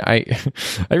 right? I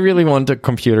really want a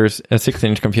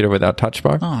 16-inch computer without touch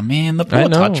bar. Oh man, the poor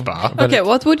touch bar. Okay,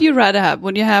 what would you rather have?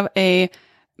 Would you have a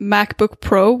MacBook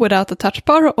Pro without the touch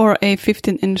bar or a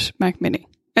 15-inch Mac Mini?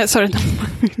 Sorry, not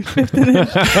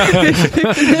 15-inch.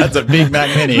 That's a big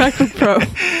Mac Mini. MacBook Pro.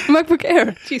 MacBook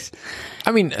Air. Jeez.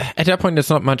 I mean, at that point,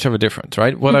 there's not much of a difference,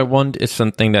 right? What I want is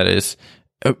something that is,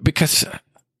 because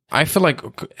I feel like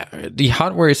the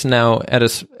hardware is now at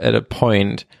a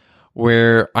point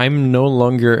where I'm no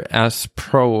longer as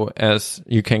pro as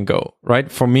you can go,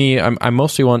 right? For me, I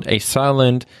mostly want a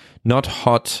silent, not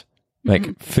hot,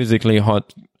 physically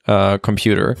hot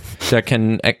computer that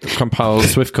can compile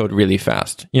Swift code really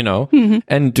fast,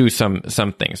 and do some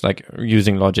things like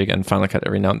using Logic and Final Cut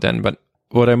every now and then. But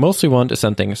what I mostly want is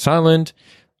something silent,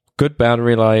 good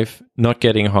battery life, not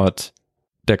getting hot,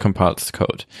 that compiles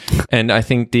code. And I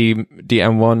think the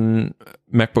M1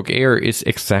 MacBook Air is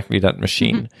exactly that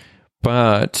machine.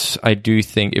 But I do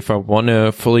think if I want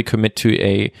to fully commit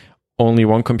to only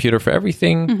one computer for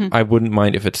everything, I wouldn't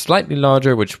mind if it's slightly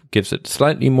larger, which gives it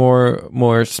slightly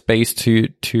more space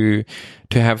to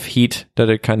have heat, that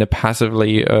it kind of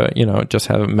passively, just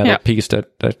have a metal piece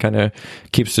that kind of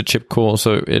keeps the chip cool.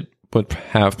 So it would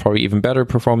have probably even better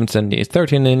performance than the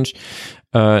 13-inch,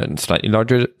 slightly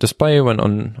larger display when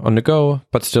on the go,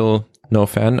 but still no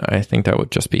fan. I think that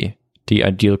would just be the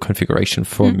ideal configuration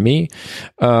for me.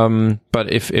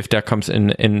 But if that comes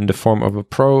in the form of a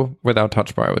Pro without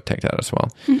touch bar, I would take that as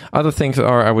well. Other things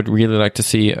are, I would really like to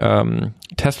see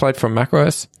test flight from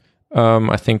macOS.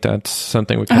 I think that's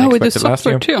something we kind of expected last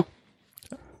year. Too.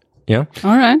 Yeah.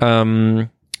 All right.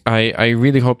 I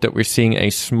really hope that we're seeing a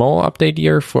small update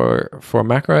year for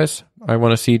macOS. I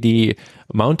want to see the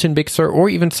Mountain Big Sur, or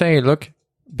even say, look,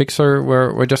 Big Sur,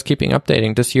 we're just keeping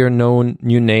updating. This year, no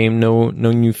new name, no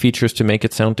new features to make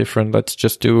it sound different. Let's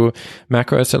just do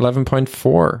macOS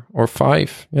 11.4 or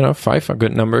 5. 5 are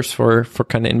good numbers for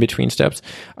kind of in between steps.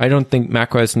 I don't think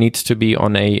macOS needs to be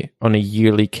on a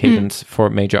yearly cadence for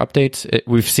major updates.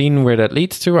 We've seen where that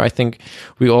leads to. I think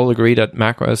we all agree that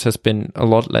macOS has been a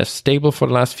lot less stable for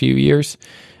the last few years.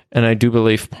 And I do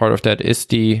believe part of that is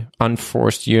the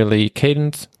unforced yearly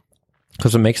cadence,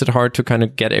 because it makes it hard to kind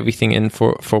of get everything in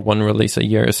for one release a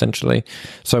year, essentially.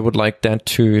 So I would like that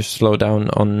to slow down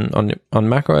on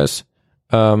macOS,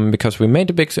 because we made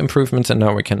the big improvements and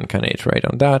now we can kind of iterate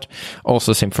on that.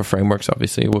 Also, same for frameworks,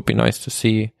 obviously. It would be nice to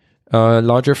see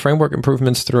larger framework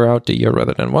improvements throughout the year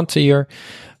rather than once a year.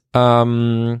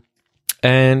 And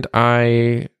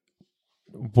I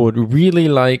would really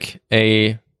like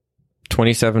a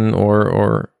 27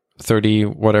 or 30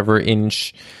 whatever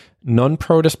inch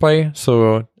non-pro display.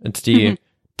 So it's the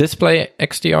display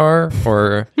XDR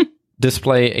or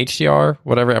display HDR,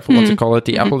 whatever Apple wants to call it,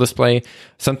 the Apple display,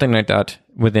 something like that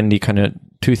within the kind of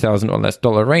 $2,000 or less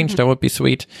range. That would be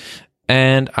sweet.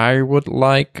 And I would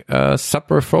like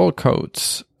sub-referral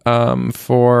codes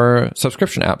for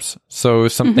subscription apps. So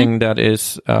something that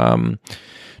is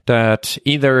that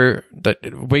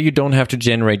where you don't have to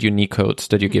generate unique codes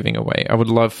that you're giving away. I would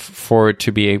love for it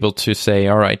to be able to say,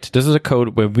 all right, this is a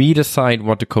code where we decide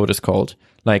what the code is called.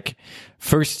 Like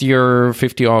first year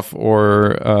 50 off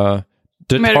or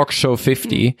the talk show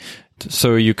 50.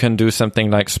 So you can do something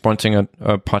like sponsoring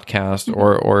a podcast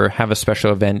or have a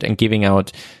special event and giving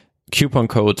out coupon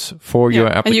codes for your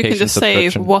application. And you can just say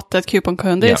what that coupon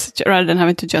code is rather than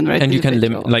having to generate. And you can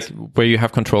limit, like where you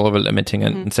have control over limiting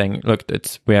and saying, look,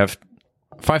 we have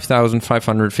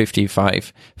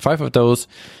 5,555, 5 of those,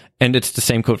 and it's the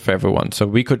same code for everyone. So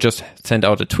we could just send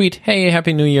out a tweet, hey,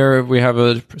 Happy New Year, we have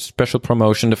a special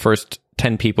promotion. The first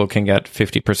 10 people can get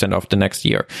 50% off the next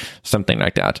year, something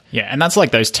like that. Yeah, and that's like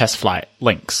those test flight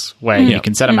links where you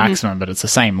can set a maximum, but it's the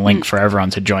same link for everyone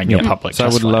to join your public So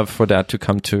test I would flight. love for that to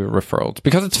come to referrals,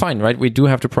 because it's fine, right? We do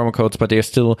have the promo codes, but there's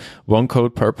still one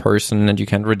code per person and you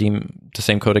can redeem the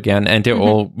same code again. And they're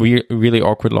all really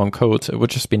awkward long codes. It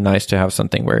would just be nice to have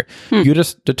something where you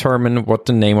just determine what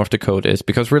the name of the code is,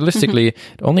 because realistically,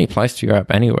 it only applies to your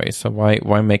app anyway. So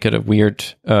why make it a weird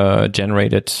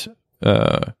generated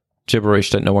gibberish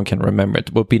that no one can remember?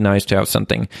 It would be nice to have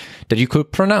something that you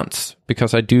could pronounce,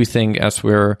 because I do think as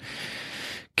we're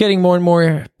getting more and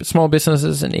more small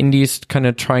businesses and indies kind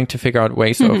of trying to figure out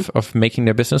ways of making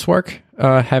their business work,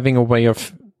 having a way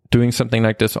of doing something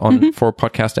like this on for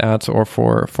podcast ads or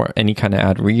for any kind of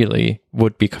ad really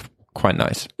would be quite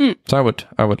nice. So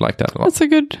I would like that a lot. That's a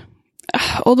good.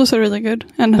 All those are really good.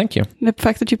 And thank you. The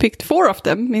fact that you picked 4 of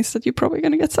them means that you're probably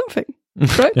going to get something.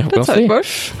 Right? Yeah, That's how it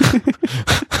works.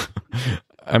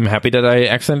 I'm happy that I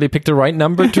accidentally picked the right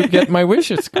number to get my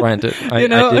wishes granted. I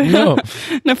didn't know.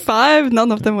 No, 5,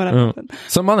 none of them would happen.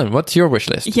 So, Malin, what's your wish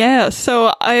list? Yeah,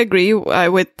 so I agree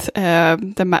with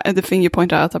the thing you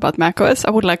pointed out about macOS.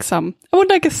 I would like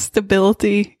a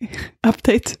stability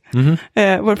update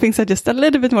where things are just a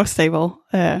little bit more stable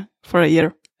for a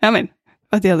year. I mean,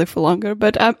 ideally for longer,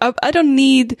 but I don't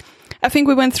need. I think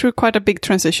we went through quite a big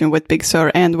transition with Big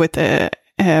Sur and with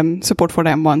support for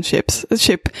the M1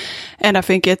 chip. And I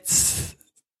think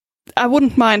I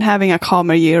wouldn't mind having a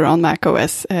calmer year on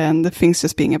macOS and things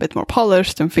just being a bit more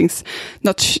polished and things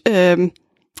things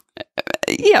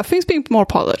being more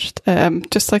polished.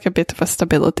 Just like a bit of a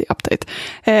stability update.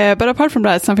 But apart from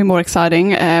that, something more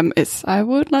exciting is I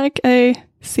would like a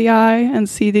CI and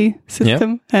CD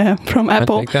system from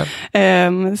Apple.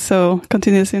 So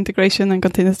continuous integration and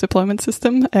continuous deployment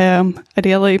system.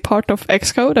 Ideally part of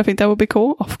Xcode. I think that would be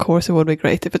cool. Of course, it would be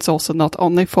great if it's also not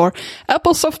only for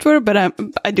Apple software, but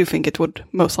I do think it would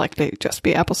most likely just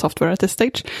be Apple software at this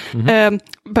stage.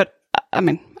 But I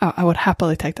mean, I would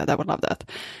happily take that. I would love that.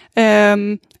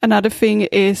 Another thing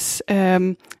is,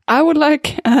 I would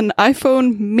like an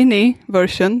iPhone mini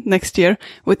version next year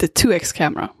with the 2x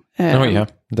camera. Rather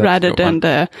than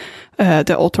the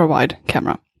ultra wide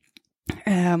camera.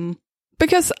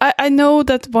 Because I know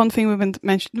that one thing we've been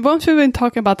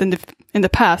talking about in the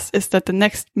past is that the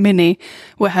next mini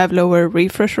will have lower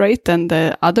refresh rate than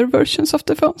the other versions of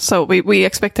the phone. So we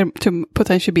expect there to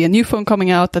potentially be a new phone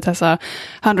coming out that has a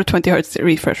 120 hertz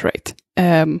refresh rate.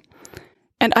 And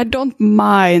I don't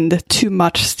mind too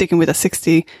much sticking with a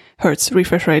 60 hertz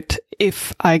refresh rate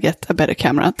if I get a better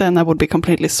camera. Then I would be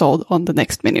completely sold on the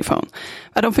next mini phone.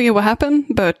 I don't think it will happen,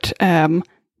 but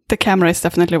the camera is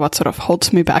definitely what sort of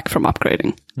holds me back from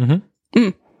upgrading. I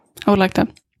would like that.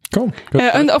 Cool.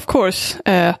 And of course,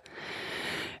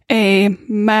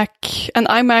 an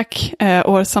iMac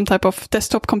or some type of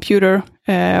desktop computer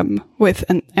with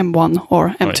an M1 or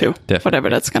M2, whatever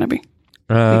that's going to be.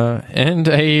 And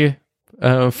a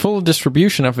full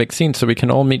distribution of vaccines so we can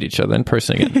all meet each other in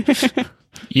person again.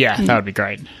 Yeah, that would be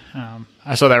great.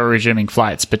 I saw they were resuming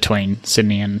flights between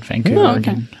Sydney and Vancouver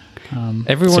again.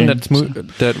 Everyone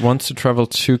that wants to travel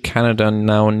to Canada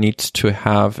now needs to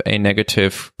have a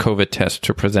negative COVID test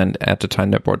to present at the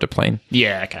time they board the plane.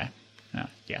 Yeah, okay.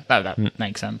 Yeah, that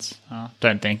makes sense.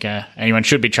 Don't think anyone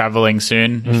should be traveling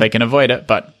soon if they can avoid it,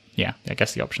 but yeah, I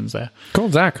guess the option's there. Cool,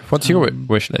 Zach. What's your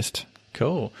wish list?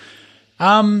 Cool.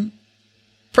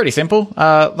 Pretty simple.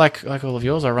 Like all of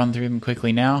yours, I'll run through them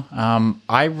quickly now.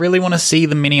 I really want to see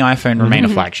the mini iPhone remain a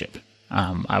flagship.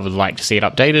 I would like to see it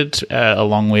updated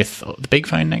along with the big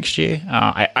phone next year.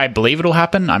 I believe it'll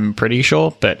happen. I'm pretty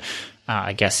sure, but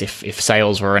I guess if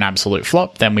sales were an absolute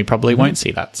flop, then we probably won't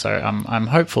see that. So I'm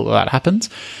hopeful that happens.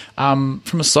 From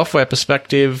a software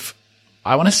perspective,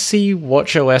 I want to see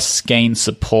watchOS gain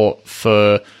support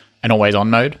for an always-on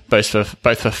mode, both for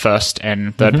first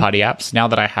and third-party apps. Now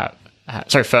that I have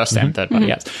first and third-party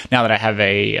apps. Now that I have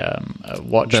a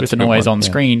watch with an always-on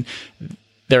screen,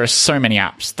 there are so many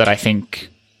apps that I think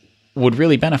would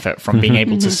really benefit from being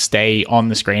able to stay on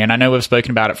the screen. And I know we've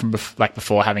spoken about it from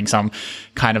before, having some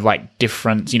kind of like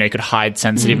different, you could hide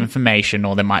sensitive information,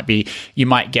 or you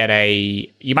might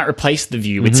replace the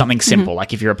view with something simple.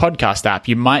 Like if you're a podcast app,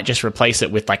 you might just replace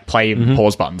it with like play and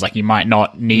pause buttons. Like you might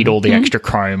not need all the extra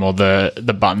Chrome or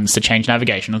the buttons to change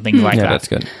navigation and things like that. Yeah, that's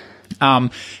good.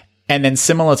 And then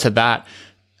similar to that,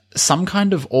 some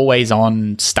kind of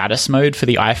always-on status mode for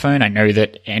the iPhone. I know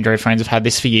that Android phones have had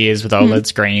this for years with OLED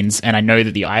screens, and I know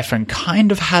that the iPhone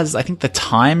kind of has, I think the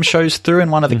time shows through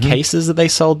in one of the cases that they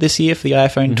sold this year for the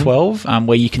iPhone 12,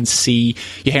 where you can see,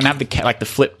 you can have the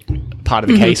flip part of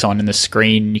the case on in the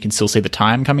screen, you can still see the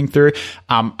time coming through.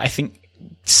 I think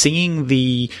seeing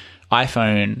the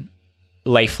iPhone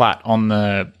lay flat on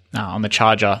the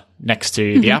charger next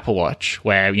to the Apple Watch,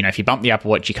 where, if you bump the Apple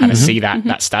Watch, you kind of see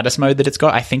that status mode that it's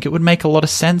got. I think it would make a lot of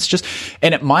sense.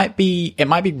 And it might be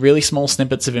really small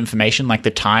snippets of information, like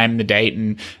the time, the date,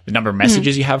 and the number of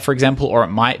messages you have, for example, or it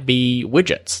might be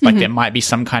widgets. Like there might be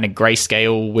some kind of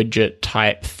grayscale widget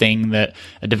type thing that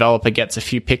a developer gets a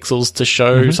few pixels to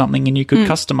show something, and you could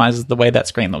customize the way that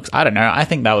screen looks. I don't know. I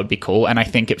think that would be cool. And I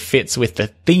think it fits with the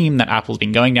theme that Apple's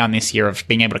been going down this year of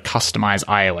being able to customize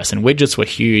iOS, and widgets were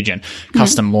huge, and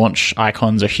custom launch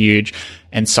icons are huge,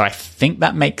 and so I think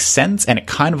that makes sense, and it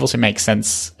kind of also makes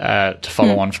sense to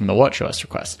follow on from the watchOS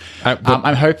request.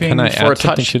 I'm hoping for a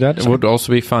touch. To that? It would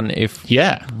also be fun if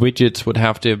widgets would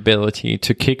have the ability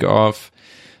to kick off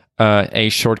a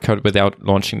shortcut without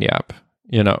launching the app.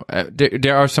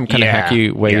 There are some kind of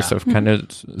hacky ways of kind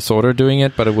of sort of doing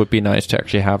it, but it would be nice to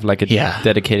actually have like a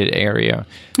dedicated area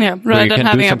where you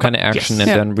can do some kind of action and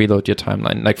then reload your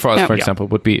timeline. Like for us, for example,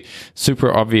 it would be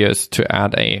super obvious to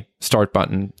add a start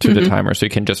button to the timer, so you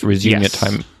can just resume your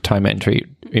time entry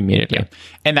immediately. Yeah.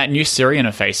 And that new Siri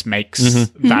interface makes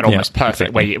that almost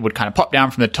perfect, where it would kind of pop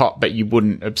down from the top, but you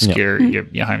wouldn't obscure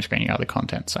your home screen, your other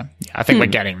content. So I think we're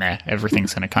getting there.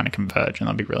 Everything's going to kind of converge, and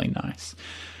that'll be really nice.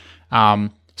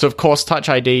 So, of course, Touch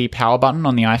ID power button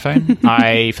on the iPhone.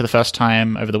 I, for the first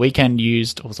time over the weekend,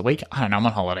 used... Or was it the week? I don't know. I'm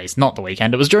on holidays. Not the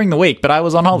weekend. It was during the week, but I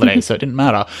was on holidays, so it didn't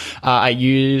matter. I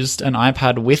used an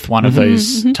iPad with one of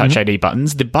those Touch ID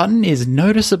buttons. The button is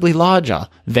noticeably larger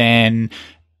than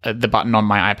the button on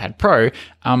my iPad Pro,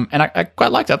 and I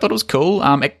quite liked it. I thought it was cool.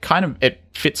 It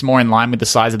fits more in line with the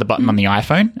size of the button on the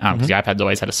iPhone, because the iPad's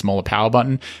always had a smaller power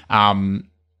button.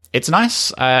 It's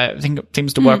nice. I think it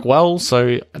seems to work well,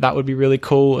 so that would be really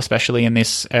cool, especially in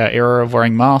this era of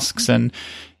wearing masks. And,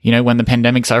 when the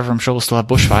pandemic's over, I'm sure we'll still have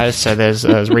bushfires, so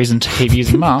there's reason to keep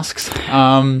using masks.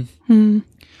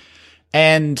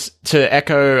 And to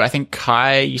echo, I think,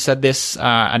 Kai, you said this,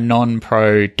 a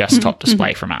non-pro desktop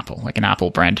display from Apple, like an Apple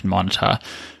branded monitor.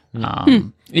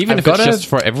 Even if it's just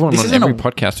for everyone on every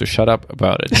podcast to shut up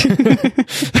about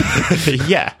it.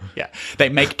 Yeah. They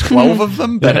make 12 of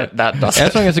them, but that doesn't.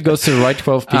 As long as it goes to the right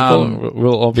 12 people,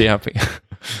 we'll all be happy.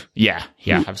 Yeah,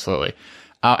 absolutely.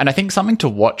 And I think something to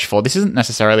watch for, this isn't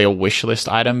necessarily a wish list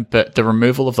item, but the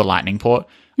removal of the Lightning port.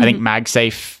 I think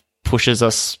MagSafe pushes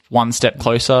us one step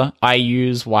closer. I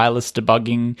use wireless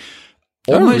debugging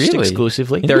almost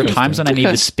exclusively. There are times when I need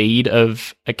the speed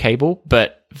of a cable,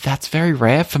 but that's very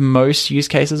rare. For most use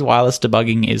cases, wireless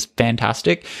debugging is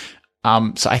fantastic.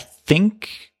 So I think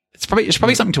it's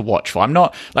probably something to watch for. I'm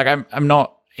not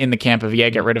in the camp of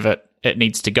get rid of it. It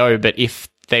needs to go. But if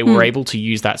they were able to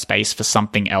use that space for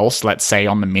something else, let's say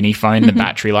on the mini phone, the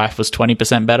battery life was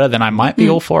 20% better, then I might be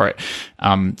all for it.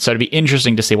 So it'd be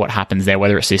interesting to see what happens there,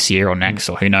 whether it's this year or next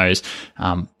or who knows.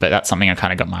 But that's something I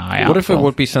kind of got my eye out for. What if it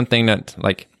would be something that,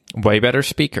 like, way better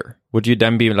speaker? Would you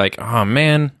then be like, oh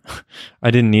man,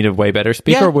 I didn't need a way better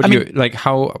speaker? Or would you, like,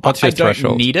 what's your threshold? I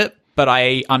don't need it, but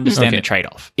I understand the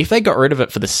trade-off. If they got rid of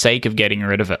it for the sake of getting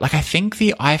rid of it, like I think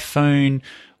the iPhone,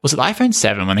 was it the iPhone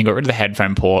 7 when they got rid of the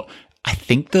headphone port? I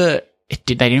think they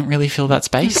didn't really fill that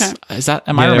space. Okay.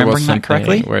 Am I remembering that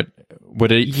correctly?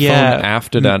 Would a phone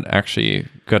after that actually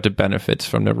got the benefits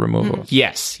from the removal?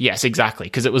 Yes, exactly.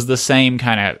 Because it was the same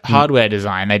kind of hardware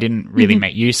design. They didn't really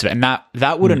make use of it. And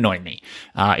that would annoy me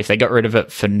if they got rid of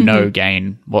it for no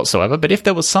gain whatsoever. But if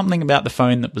there was something about the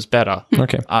phone that was better,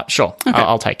 sure,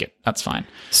 I'll take it. That's fine.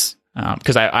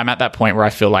 Because I'm at that point where I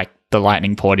feel like the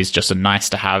Lightning port is just a nice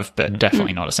to have, but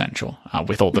definitely not essential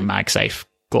with all the MagSafe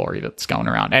glory that's going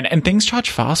around. And things charge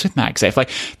fast with MagSafe. Like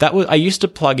I used to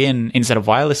plug in instead of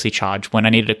wirelessly charge when I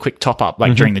needed a quick top up,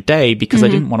 like during the day, because I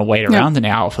didn't want to wait around an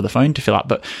hour for the phone to fill up.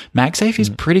 But MagSafe is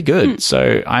pretty good.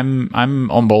 So I'm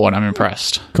on board. I'm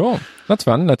impressed. Cool. That's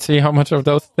fun. Let's see how much of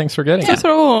those things we're getting.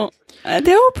 They're all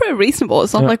pretty reasonable.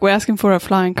 It's not like we're asking for a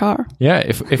flying car. Yeah.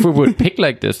 If we would pick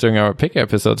like this during our pick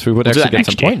episodes, we would actually get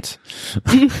some points.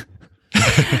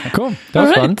 Cool. That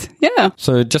was fun. Yeah.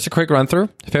 So just a quick run through.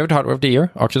 Favorite hardware of the year,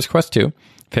 Oculus Quest 2.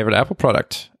 Favorite Apple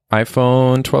product,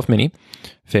 iPhone 12 mini.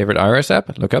 Favorite iOS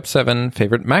app, Lookup 7.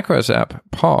 Favorite macOS app,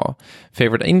 Paw.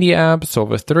 Favorite indie app,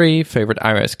 Solver 3. Favorite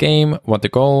iOS game, What the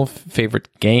Golf. Favorite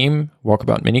game,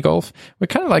 Walkabout Mini Golf. We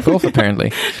kind of like golf, apparently.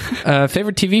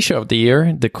 Favorite TV show of the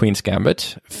year, The Queen's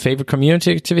Gambit. Favorite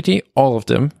community activity, all of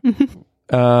them.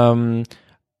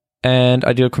 And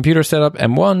ideal computer setup,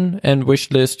 M1. And wish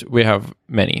list, we have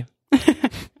many.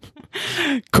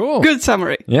 Cool. Good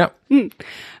summary. Yeah. All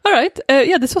right.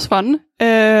 This was fun.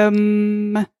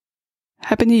 Happy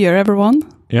New Year, everyone.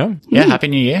 Yeah. Yeah, Happy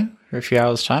New Year for a few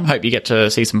hours' time. Hope you get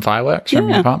to see some fireworks from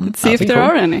your apartment. Let's see if there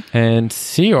are any. And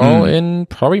see you all in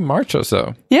probably March or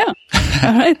so. Yeah.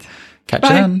 All right. Catch you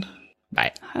then.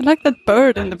 Bye. I like that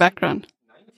bird in the background.